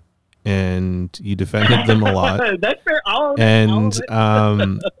for them. And you defended them a lot. That's fair.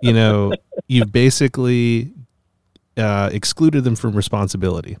 You know, you've basically excluded them from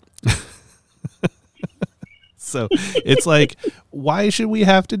responsibility. So it's like, why should we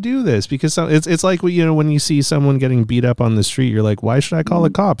have to do this? Because it's like, you know, when you see someone getting beat up on the street, you're like, why should I call the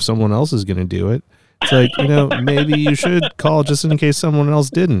cops? Someone else is going to do it. It's like, you know, maybe you should call just in case someone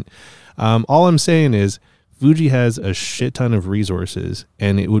else didn't. All I'm saying is Fuji has a shit ton of resources,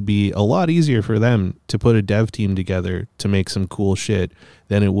 and it would be a lot easier for them to put a dev team together to make some cool shit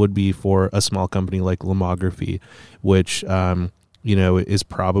than it would be for a small company like Lomography, which, you know, is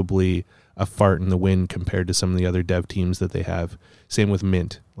probably a fart in the wind compared to some of the other dev teams that they have. Same with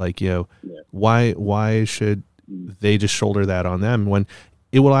Mint. Like, you know, why should they just shoulder that on them when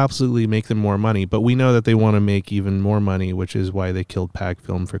it will absolutely make them more money? But we know that they want to make even more money, which is why they killed Pac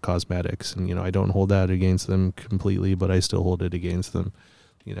Film for cosmetics. And, you know, I don't hold that against them completely, but I still hold it against them,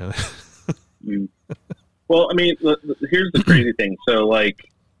 you know. Well, I mean, here's the crazy thing. So,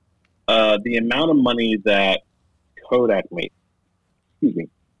 like, the amount of money that Kodak made,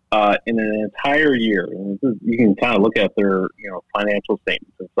 in an entire year, and you can kind of look at their, you know, financial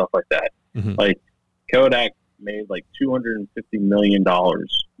statements and stuff like that. Mm-hmm. Like, Kodak made like $250 million.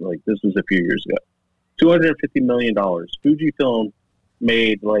 Like, this was a few years ago. $250 million. Fujifilm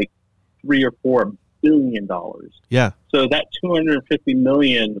made like $3 or $4 billion. Yeah. So that $250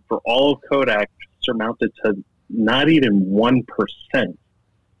 million for all of Kodak surmounted to not even 1%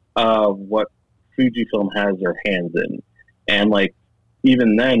 of what Fujifilm has their hands in. And like,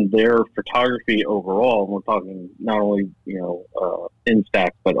 even then, their photography overall, we're talking not only, you know, Instax,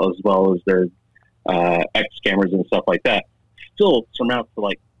 but as well as their X cameras and stuff like that, still surmounts to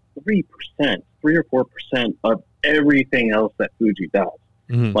like 3%, 3 or 4% of everything else that Fuji does.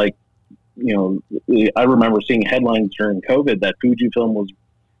 Mm-hmm. Like, you know, I remember seeing headlines during COVID that Fujifilm was,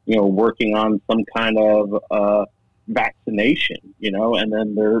 you know, working on some kind of vaccination, you know, and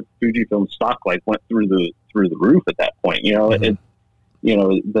then their Fujifilm stock like went through the roof at that point. You know, mm-hmm. You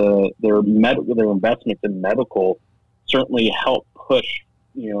know, their investments in medical certainly help push,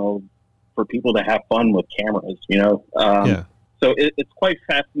 you know, for people to have fun with cameras, you know. So it's quite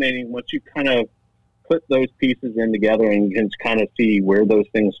fascinating once you kind of put those pieces in together and you can kind of see where those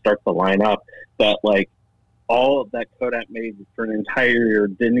things start to line up, that like all of that Kodak made for an entire year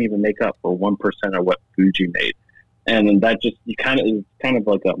didn't even make up for 1% of what Fuji made. And that just, it's kind of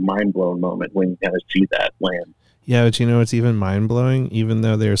like a mind blown moment when you kind of see that land. Yeah, but you know, it's even mind blowing. Even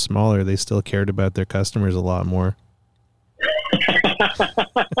though they're smaller, they still cared about their customers a lot more.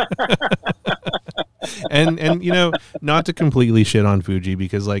 and you know, not to completely shit on Fuji,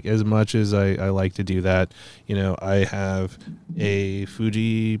 because like as much as I like to do that, you know, I have a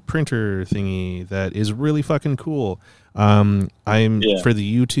Fuji printer thingy that is really fucking cool. For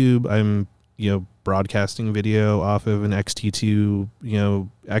the YouTube, I'm, you know, broadcasting video off of an XT2, you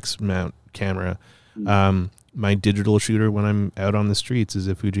know, X mount camera. My digital shooter when I'm out on the streets is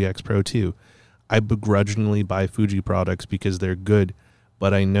a Fuji X Pro 2. I begrudgingly buy Fuji products because they're good,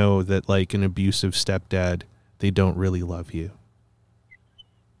 but I know that like an abusive stepdad, they don't really love you.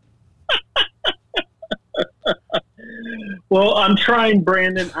 Well, I'm trying,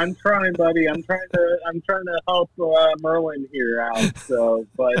 Brandon. I'm trying, buddy. I'm trying to help Merlin here out. So,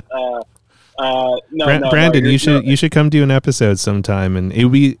 but Brandon, you should come do an episode sometime, and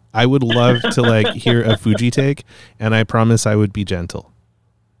I would love to like hear a Fuji take, and I promise I would be gentle.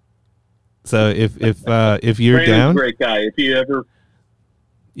 So if you're Brandon's down, a great guy. If you ever,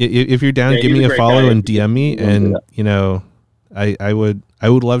 if you're down, Yeah, give he's me a a great follow guy. and DM me, You wanna do and that. you know, I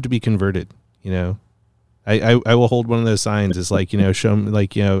would love to be converted. You know, I will hold one of those signs. It's like, you know, show me,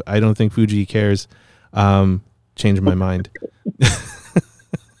 like, you know, I don't think Fuji cares. Change my mind.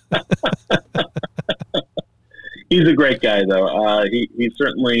 He's a great guy, though. He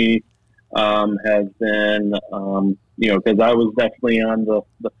certainly has been, you know, because I was definitely on the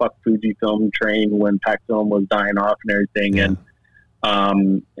fuck Fujifilm train when Pacfilm was dying off and everything, Yeah.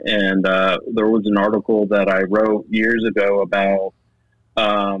 and there was an article that I wrote years ago about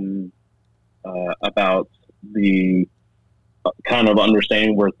the kind of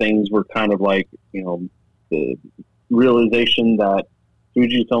understanding where things were kind of like, you know, the realization that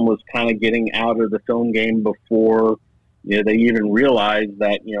Fujifilm was kind of getting out of the film game before, you know, they even realized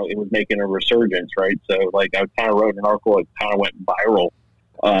that, you know, it was making a resurgence, right? So, like, I kind of wrote an article that kind of went viral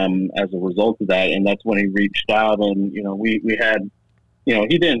as a result of that, and that's when he reached out, and, you know, we had, you know,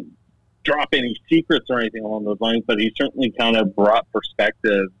 he didn't drop any secrets or anything along those lines, but he certainly kind of brought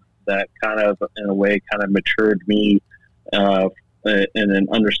perspective that kind of, in a way, kind of matured me in an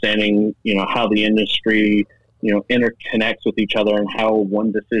understanding, you know, how the industry, you know, interconnects with each other and how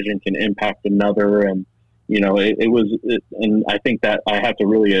one decision can impact another. And, you know, and I think that I have to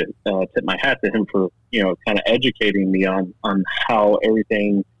really tip my hat to him for, you know, kind of educating me on how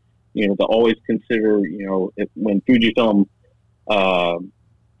everything, you know, to always consider, you know, when Fujifilm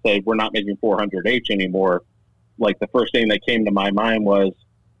said we're not making 400H anymore, like the first thing that came to my mind was,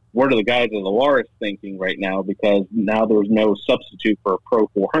 what are the guys at Alaris thinking right now? Because now there's no substitute for a Pro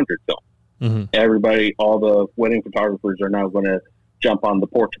 400 film. Mm-hmm. Everybody, all the wedding photographers are now going to jump on the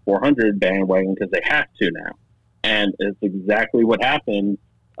Portra 400 bandwagon because they have to now. And it's exactly what happened.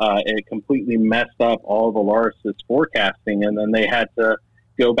 It completely messed up all of Alaris's forecasting, and then they had to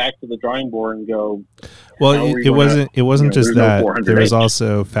go back to the drawing board and go. Well, it wasn't just there's no that. 400H. There was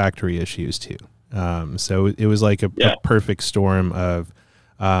also factory issues too. So it was like a perfect storm of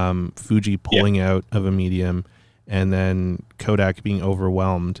Fuji pulling out of a medium, and then Kodak being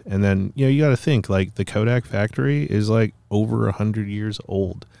overwhelmed. And then, you know, you got to think, like, the Kodak factory is like over 100 years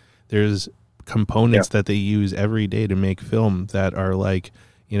old. There's components that they use every day to make film that are like,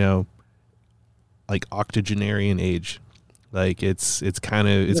 you know, like octogenarian age. Like it's kind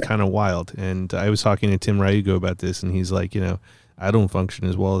of wild. And I was talking to Tim Ryugo about this, and he's like, you know, I don't function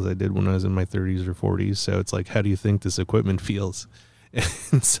as well as I did when I was in my 30s or 40s. So it's like, how do you think this equipment feels?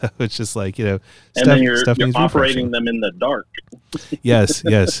 And so it's just like, you know, and then you're operating them in the dark. yes.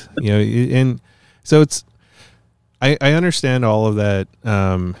 You know, and so it's, I understand all of that,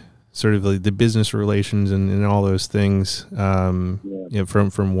 sort of like the business relations and all those things, you know,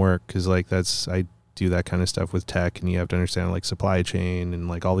 from work. 'Cause like I do that kind of stuff with tech, and you have to understand like supply chain and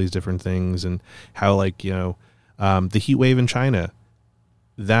like all these different things, and how, like, you know, the heat wave in China,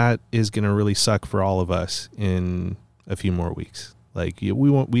 that is going to really suck for all of us in a few more weeks. Like,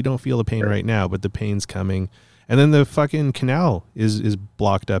 we don't feel the pain right now, but the pain's coming. And then the fucking canal is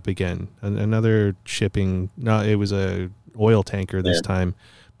blocked up again. Another shipping, it was a oil tanker this time,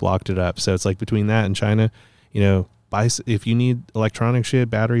 blocked it up. So it's like, between that and China, you know, if you need electronic shit,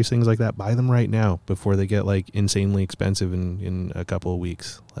 batteries, things like that, buy them right now before they get like insanely expensive in a couple of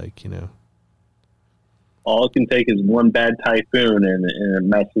weeks. Like, you know, all it can take is one bad typhoon and it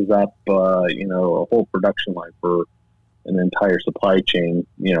messes up, you know, a whole production line for an entire supply chain.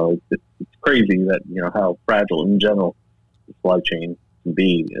 You know, it's crazy that, you know, how fragile in general the supply chain can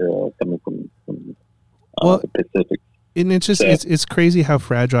be, coming from the Pacific. And it's just, it's crazy how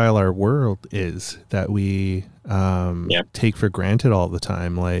fragile our world is, that we take for granted all the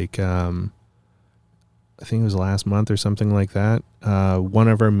time. Like, I think it was last month or something like that. One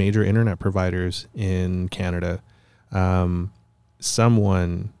of our major internet providers in Canada,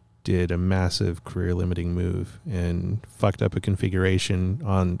 someone did a massive career limiting move and fucked up a configuration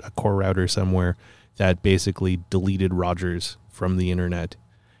on a core router somewhere that basically deleted Rogers from the internet,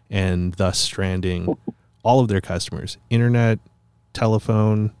 and thus stranding all of their customers, internet,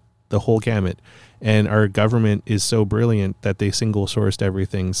 telephone, the whole gamut. And our government is so brilliant that they single sourced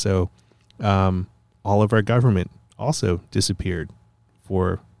everything. So, all of our government also disappeared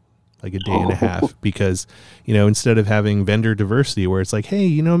for like a day and a half, because, you know, instead of having vendor diversity where it's like, hey,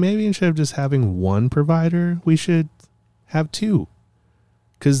 you know, maybe instead of just having one provider, we should have two.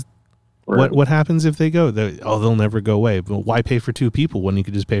 Because what happens if they go? They'll never go away. But why pay for two people when you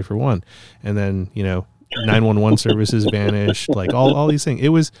could just pay for one? And then, you know, 911 services vanished, like all these things. It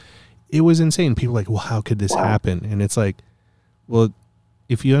was insane. People are like, well, how could this happen? And it's like, well,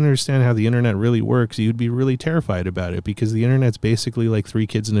 if you understand how the internet really works, you'd be really terrified about it, because the internet's basically like three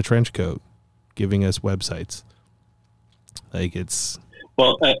kids in a trench coat. giving us websites. Like it's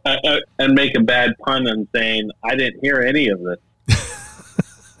well, and make a bad pun and saying I didn't hear any of this.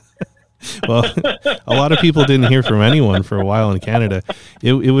 Well, a lot of people didn't hear from anyone for a while in Canada.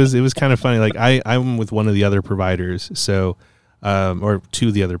 It was kind of funny. Like I'm with one of the other providers, so or two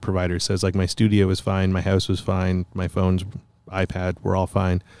of the other providers. So it's like my studio was fine, my house was fine, my phone's, iPad were all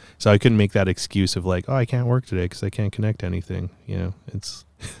fine. So I couldn't make that excuse of like, oh, I can't work today because I can't connect to anything. You know, it's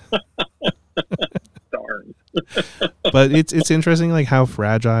darn. But it's interesting, like how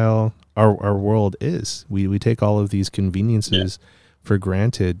fragile our world is. We take all of these conveniences for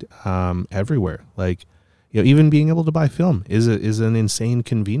granted everywhere. Like, you know, even being able to buy film is an insane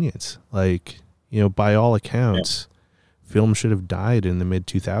convenience. Like, you know, by all accounts, film should have died in the mid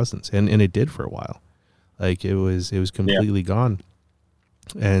 2000s, and it did for a while. Like it was completely gone.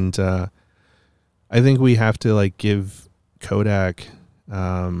 And I think we have to like give Kodak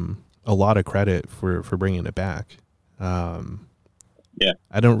a lot of credit for bringing it back.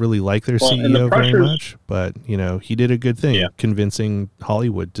 I don't really like their CEO very much, but you know, he did a good thing convincing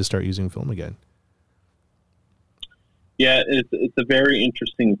Hollywood to start using film again. Yeah, it's a very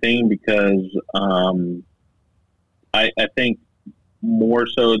interesting thing because I think more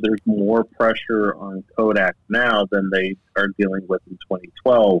so there's more pressure on Kodak now than they are dealing with in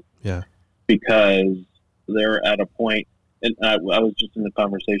 2012. Yeah, because they're at a point, and I was just in a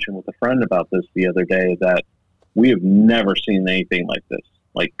conversation with a friend about this the other day, that we have never seen anything like this.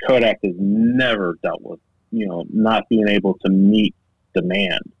 Like Kodak has never dealt with, you know, not being able to meet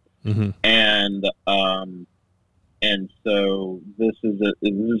demand. Mm-hmm. And so this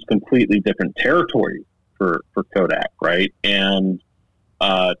is completely different territory for Kodak, right? And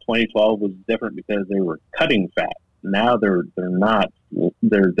 2012 was different because they were cutting fat. Now they're not.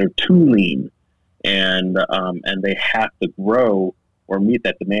 They're too lean, and they have to grow or meet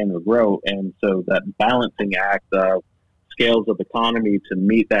that demand or grow. And so that balancing act of scales of economy to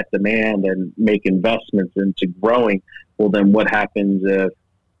meet that demand and make investments into growing. Well, then what happens if,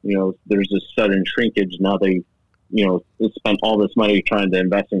 you know, there's this sudden shrinkage? Now they, you know, spent all this money trying to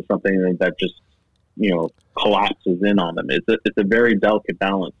invest in something that just, you know, collapses in on them. It's a very delicate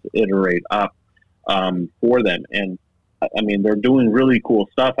balance to iterate up for them. And I mean, they're doing really cool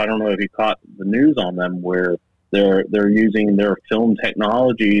stuff. I don't know if you caught the news on them where they're using their film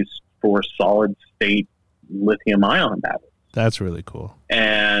technologies for solid state lithium ion batteries. That's really cool.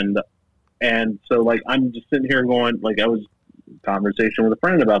 And so like, I'm just sitting here going, like, I was in conversation with a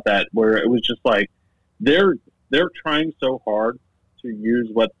friend about that, where it was just like, they're trying so hard to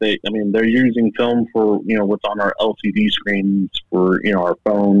use they're using film for, you know, what's on our LCD screens for, you know, our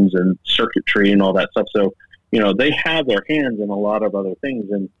phones and circuitry and all that stuff. So, you know, they have their hands in a lot of other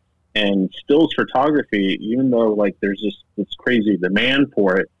things, and stills photography, even though like there's just this crazy demand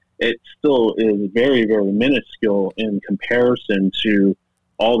for it, it still is very, very minuscule in comparison to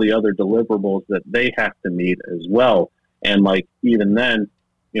all the other deliverables that they have to meet as well. And like, even then,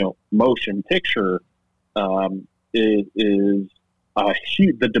 you know, motion picture is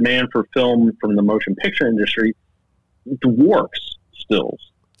huge. The demand for film from the motion picture industry dwarfs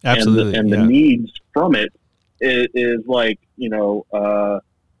stills. Absolutely. And the needs from it is like, you know,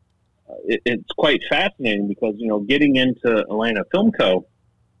 it's quite fascinating because, you know, getting into Atlanta Film Co.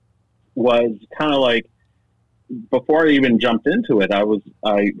 was kind of like, before I even jumped into it, I was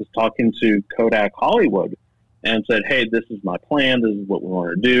talking to Kodak Hollywood and said, hey, this is my plan. This is what we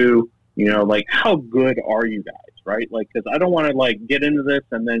want to do. You know, like, how good are you guys? Right? Like, because I don't want to like get into this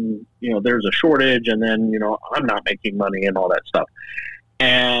and then, you know, there's a shortage and then, you know, I'm not making money and all that stuff.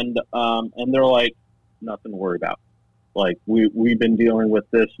 And they're like, nothing to worry about. Like, we've been dealing with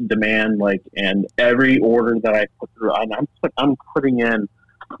this demand, like, and every order that I put through, I'm putting in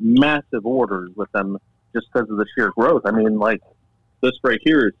massive orders with them just because of the sheer growth. I mean, like, this right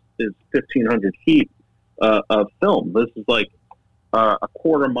here is 1,500 feet of film. This is like a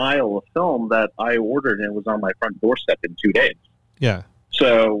quarter mile of film that I ordered and it was on my front doorstep in 2 days. Yeah.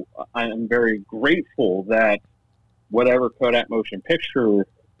 So I am very grateful that whatever Kodak Motion Picture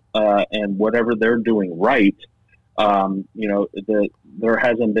and whatever they're doing right, you know, there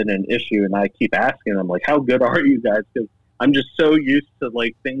hasn't been an issue. And I keep asking them, like, how good are you guys? Because I'm just so used to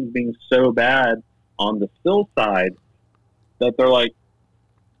like things being so bad on the still side that they're like,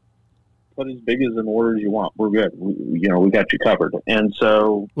 put as big as an order as you want. We're good. We got you covered. And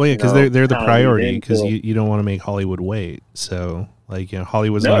so, well, yeah, because they're the priority, because you don't want to make Hollywood wait. So, like, you know,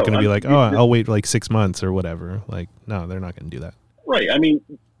 Hollywood's not going to be like, oh, I'll wait like 6 months or whatever. Like, no, they're not going to do that. Right. I mean,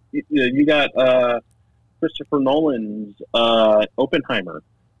 you got Christopher Nolan's Oppenheimer.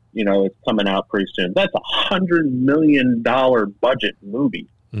 You know, it's coming out pretty soon. That's $100 million budget movie.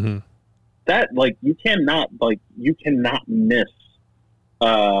 Mm-hmm. that, like, you cannot miss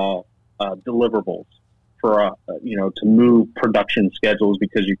deliverables for to move production schedules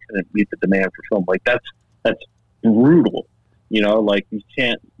because you couldn't meet the demand for film. Like, that's brutal. Like,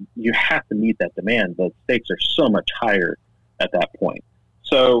 you have to meet that demand. The stakes are so much higher at that point.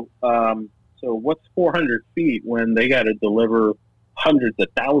 So what's 400 feet when they got to deliver hundreds of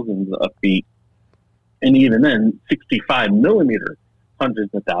thousands of feet, and even then 65 millimeter,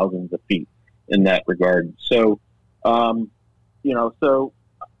 hundreds of thousands of feet in that regard. So, so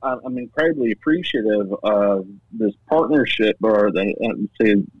I'm incredibly appreciative of this partnership, or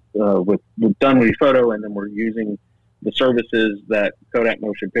with Dunwoody Photo, and then we're using the services that Kodak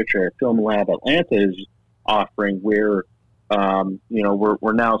Motion Picture Film Lab Atlanta is offering, where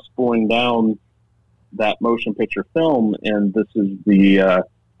we're now spooling down that motion picture film, and this is the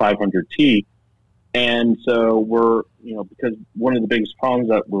 500T. And so we're, because one of the biggest problems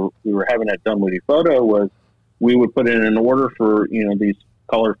that we were having at Dunwoody Photo was we would put in an order for, these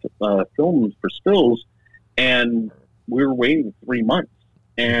color films for stills, and we were waiting 3 months.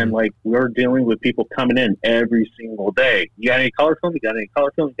 And, like, we're dealing with people coming in every single day. You got any color film? You got any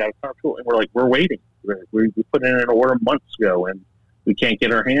color film? You got a color film? And we're like, we're waiting. We put in an order months ago, and we can't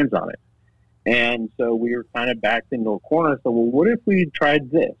get our hands on it. And so we were kind of backed into a corner. So, well, what if we tried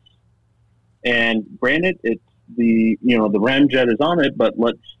this? And granted, it's the ramjet is on it, but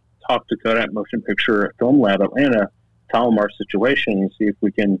let's talk to Kodak Motion Picture Film Lab Atlanta, tell them our situation, and see if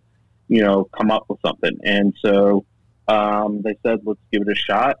we can, come up with something. And so they said, let's give it a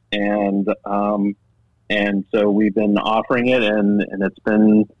shot. And so we've been offering it, and it's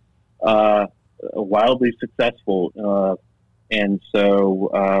been wildly successful. And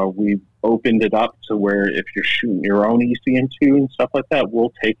so we've opened it up to where if you're shooting your own ECN2 and stuff like that,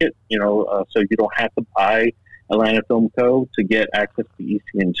 we'll take it, so you don't have to buy Atlanta Film Co. to get access to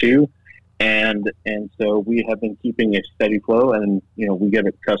ECN2. And so we have been keeping a steady flow, and, we get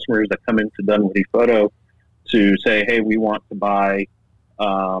customers that come into Dunwoody Photo to say, hey, we want to buy,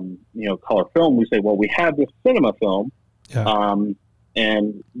 color film. We say, well, we have this cinema film. Yeah.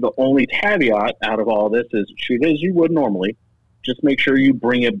 And the only caveat out of all this is shoot as you would normally. Just make sure you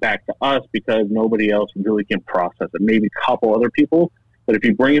bring it back to us, because nobody else really can process it. Maybe a couple other people, but if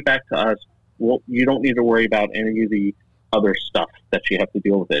you bring it back to us, well, you don't need to worry about any of the other stuff that you have to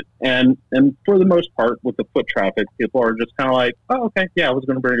deal with it. And for the most part, with the foot traffic, people are just kind of like, oh, okay, yeah, I was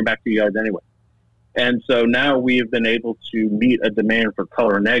going to bring it back to you guys anyway. And so now we have been able to meet a demand for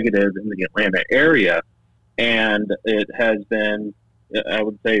color negative in the Atlanta area, and it has been, I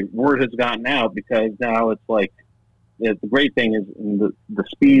would say, word has gotten out, because now it's like, the great thing is the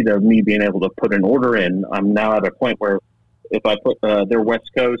speed of me being able to put an order in. I'm now at a point where if I put their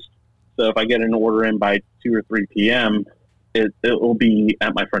West Coast, so if I get an order in by 2 or 3 p.m., it will be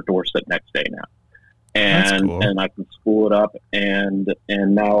at my front doorstep next day now. And cool. And I can spool it up, and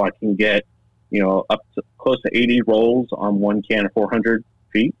now I can get up to close to 80 rolls on one can of 400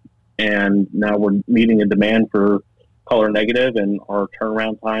 feet. And now we're meeting a demand for color negative, and our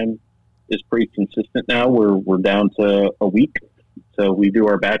turnaround time is pretty consistent now. We're down to a week. So we do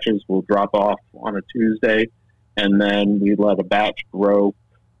our batches. We'll drop off on a Tuesday, and then we let a batch grow.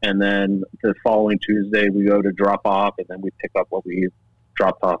 And then the following Tuesday, we go to drop off, and then we pick up what we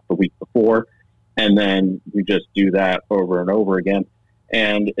dropped off the week before. And then we just do that over and over again.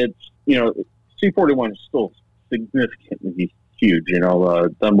 And it's, C41 is still significantly huge.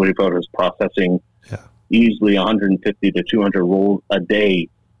 Dunwoody Photo is processing easily 150 to 200 rolls a day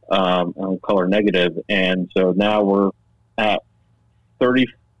on color negative. And so now we're at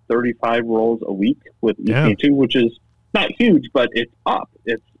 35 rolls a week with ECN2, which is not huge, but it's up.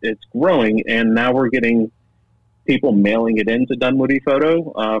 It's growing. And now we're getting people mailing it into Dunwoody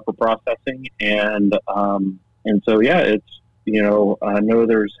Photo for processing. And so, it's, I know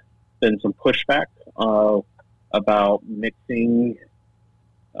there's been some pushback about mixing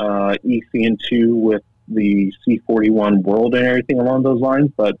ECN2 with the C41 world and everything along those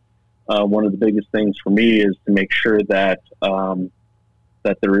lines. But one of the biggest things for me is to make sure that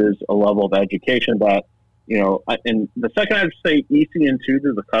that there is a level of education that, and the second I say ECN2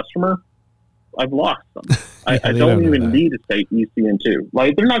 to the customer, I've lost them. I don't even need to say ECN2.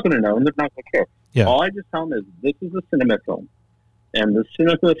 Like, they're not going to know, and they're not going to care. Yeah. All I just tell them is, this is a cinema film, and the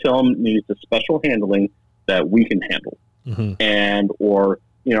cinema film needs a special handling that we can handle. Mm-hmm.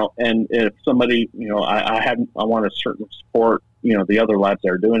 And if somebody, I want to certainly support, the other labs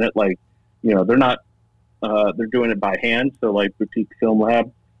that are doing it. Like, they're not, they're doing it by hand. So like Boutique Film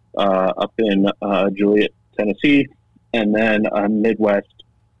Lab up in Joliet, Tennessee, and then Midwest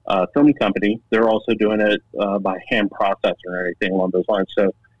Film Company, they're also doing it by hand processor and everything along those lines.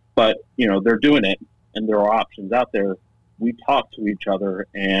 So but they're doing it, and there are options out there. We talk to each other,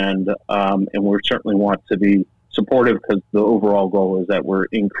 and we certainly want to be supportive, because the overall goal is that we're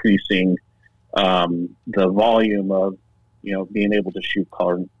increasing the volume of being able to shoot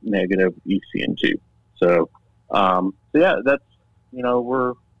color negative ECN2. So yeah, that's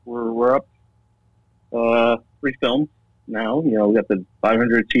we're up 3 films now. We got the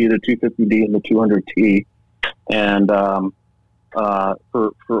 500T, the 250D, and the 200T, and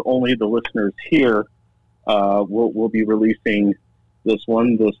for only the listeners here, we'll be releasing this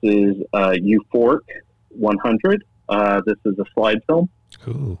one. This is Euphoric 100. This is a slide film.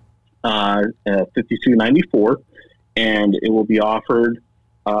 Ooh. 52.94, and it will be offered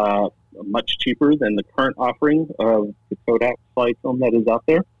much cheaper than the current offering of the Kodak slide film that is out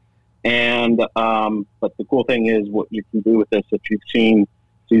there. And but the cool thing is what you can do with this. If you've seen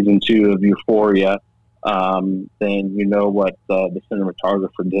season 2 of Euphoria, then you know what the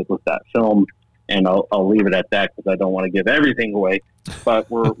cinematographer did with that film. And I'll leave it at that, because I don't want to give everything away. But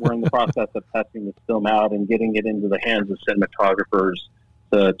we're in the process of testing this film out and getting it into the hands of cinematographers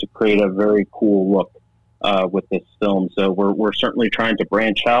to create a very cool look with this film. So we're certainly trying to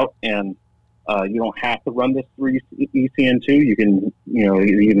branch out, and you don't have to run this through ECN2. You can,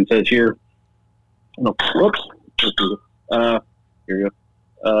 it even says here, whoops, here you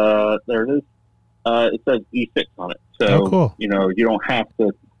go. There it is. It says E6 on it. So, cool. You don't have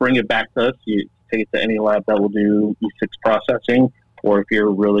to bring it back to us. You take it to any lab that will do E6 processing, or if you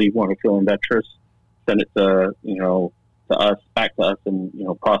really want to feel adventurous, send it to, to us, back to us, and,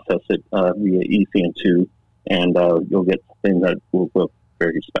 process it via ECN2, and you'll get something that will look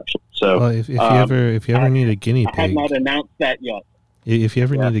very special. So, well, if you ever need a guinea pig, I have not announced that yet. If you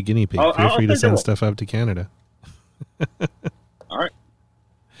ever need a guinea pig, feel free to send stuff up to Canada. All right,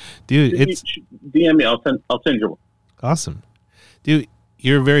 dude. It's DM me. I'll send you one. Awesome, dude.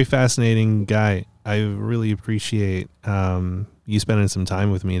 You're a very fascinating guy. I really appreciate you spending some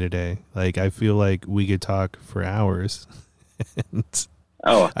time with me today. Like, I feel like we could talk for hours. And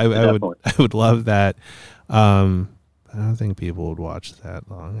I would love that. I don't think people would watch that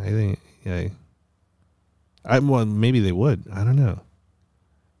long. I think, well, maybe they would. I don't know.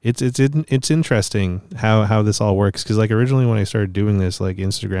 It's interesting how this all works, because like originally when I started doing this, like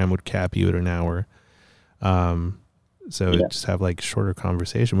Instagram would cap you at an hour, so just have like shorter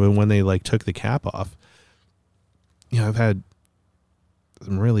conversation. But when they like took the cap off, I've had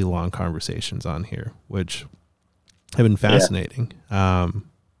some really long conversations on here, which have been fascinating.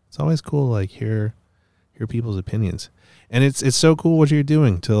 It's always cool to like hear people's opinions, and it's so cool what you're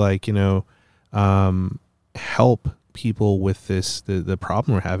doing to like help people with this the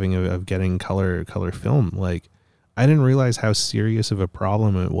problem we're having of getting color film. Like, I didn't realize how serious of a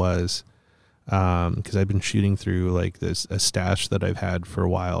problem it was, because I've been shooting through like a stash that I've had for a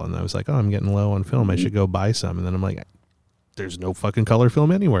while, and I was like, oh, I'm getting low on film, I should go buy some, and then I'm like, there's no fucking color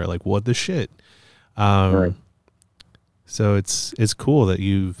film anywhere. Like, what the shit? Right. So it's cool that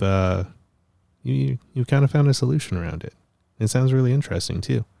you've kind of found a solution around it. It sounds really interesting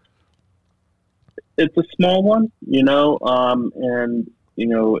too. It's a small one, and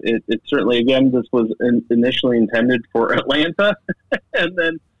it certainly, again, this was initially intended for Atlanta, and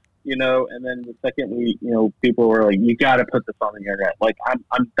then the second we, people were like, you got to put this on the internet. Like,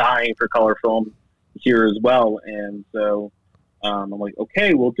 I'm dying for color film here as well, and so I'm like,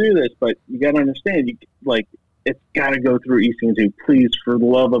 okay, we'll do this, but you got to understand, it's got to go through ECN2. Please, for the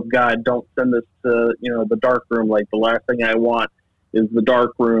love of God, don't send this to, the dark room. Like, the last thing I want is the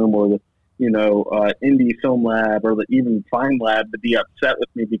dark room or the, indie film lab or the even Fine Lab to be upset with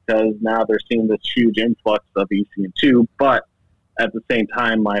me because now they're seeing this huge influx of ECN2. But at the same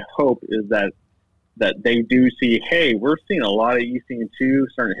time, my hope is that they do see, hey, we're seeing a lot of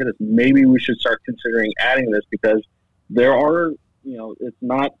ECN2 starting to hit us. Maybe we should start considering adding this, because there are, it's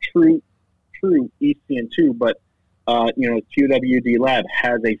not true ECN2, but QWD Lab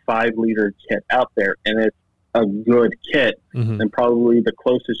has a 5-liter kit out there, and it's a good kit, and probably the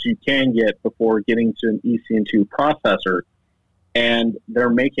closest you can get before getting to an ECN2 processor, and they're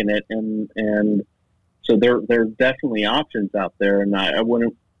making it, and so there are definitely options out there, and I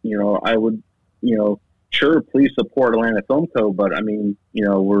wouldn't, I would, sure, please support Atlanta Film Co., but I mean,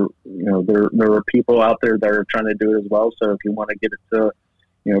 we're, there are people out there that are trying to do it as well. So if you want to get it to,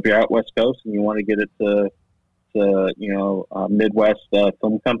 if you're out West Coast and you want to get it to Midwest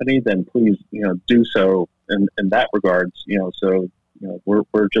Film Company, then please, do so in that regards, so,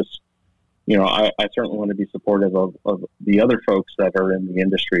 we're just, I certainly want to be supportive of the other folks that are in the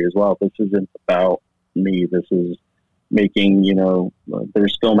industry as well. This isn't about me. This is making,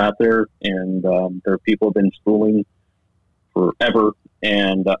 there's film out there, and there are people have been spooling forever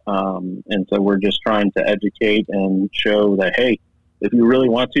And so we're just trying to educate and show that, hey, if you really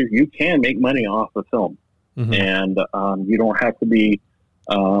want to, you can make money off of film. Mm-hmm. And you don't have to be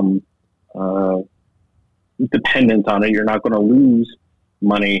dependent on it. You're not going to lose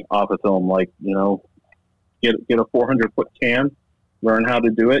money off of film. Like, get a 400-foot cam, learn how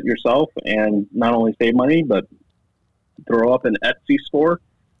to do it yourself, and not only save money, but throw up an Etsy store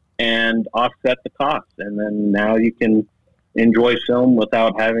and offset the cost. And then now you can enjoy film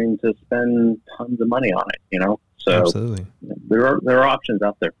without having to spend tons of money on it, So absolutely, there are options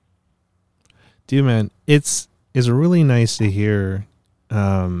out there. Dude, man, it's really nice to hear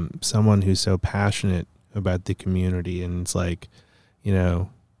someone who's so passionate about the community. And it's like, your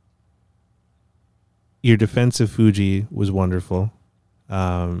defense of Fuji was wonderful.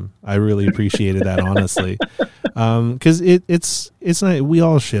 I really appreciated that, honestly, because it's not, we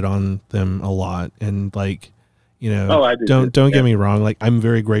all shit on them a lot, and like, I do don't get me wrong, like I'm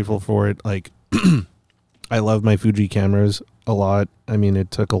very grateful for it. Like I love my Fuji cameras a lot. I mean,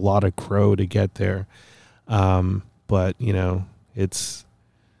 it took a lot of crow to get there, but it's,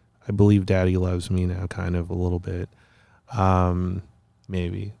 I believe Daddy loves me now, kind of a little bit,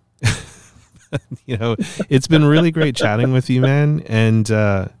 maybe. It's been really great chatting with you, man. And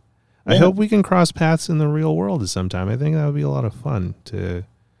I hope we can cross paths in the real world at some time. I think that would be a lot of fun to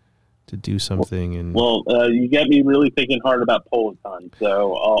do something. And you get me really thinking hard about PolaCon,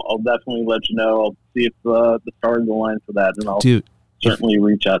 so I'll definitely let you know. I'll see if the stars align for that, and I'll certainly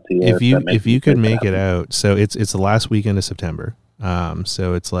reach out to you. If you could make it out. So it's the last weekend of September.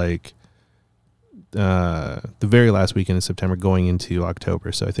 So it's like the very last weekend of September going into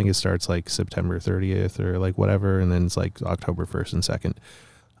October. So I think it starts like September 30th or like whatever, and then it's like October 1st and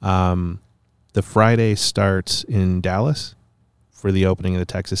 2nd. The Friday starts in Dallas for the opening of the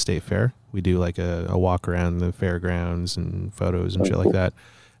Texas State Fair. We do like a walk around the fairgrounds and photos and shit like that.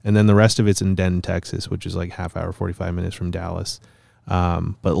 And then the rest of it's in Denton, Texas, which is like half hour, 45 minutes from Dallas.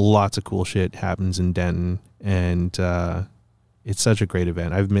 But lots of cool shit happens in Denton, and it's such a great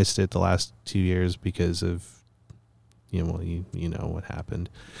event. I've missed it the last 2 years because of, you know what happened.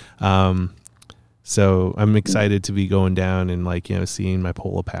 So I'm excited to be going down and like, seeing my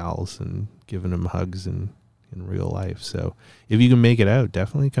Pola pals and giving them hugs in real life. So if you can make it out,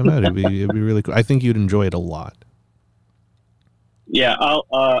 definitely come out. It'd be really cool. I think you'd enjoy it a lot. Yeah,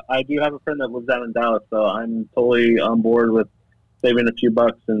 I do have a friend that lives down in Dallas, so I'm totally on board with saving a few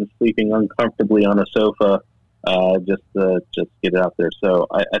bucks and sleeping uncomfortably on a sofa, just to get it out there. So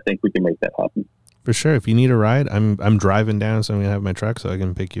I think we can make that happen. For sure. If you need a ride, I'm driving down, so I'm gonna have my truck so I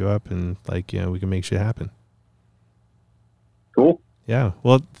can pick you up, and like, we can make shit happen. Cool. Yeah.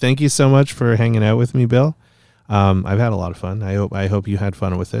 Well, thank you so much for hanging out with me, Bill. I've had a lot of fun. I hope you had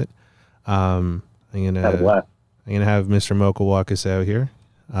fun with it. I'm gonna have Mr. Mocha walk us out here.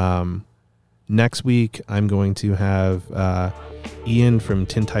 Next week, I'm going to have Ian from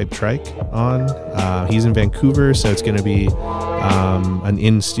Tintype Trike on. He's in Vancouver, so it's going to be an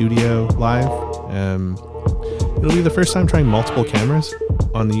in-studio live. It'll be the first time trying multiple cameras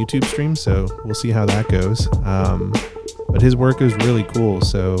on the YouTube stream, so we'll see how that goes. But his work is really cool,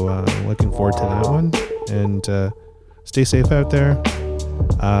 so looking forward to that one. And stay safe out there.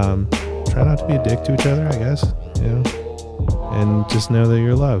 Try not to be a dick to each other, I guess. And just know that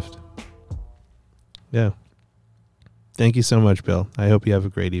you're loved. Yeah. Thank you so much, Bill. I hope you have a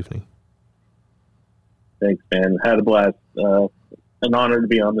great evening. Thanks, man. Had a blast. An honor to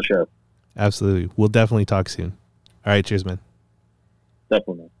be on the show. Absolutely. We'll definitely talk soon. All right. Cheers, man.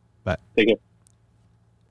 Definitely. Bye. Take care.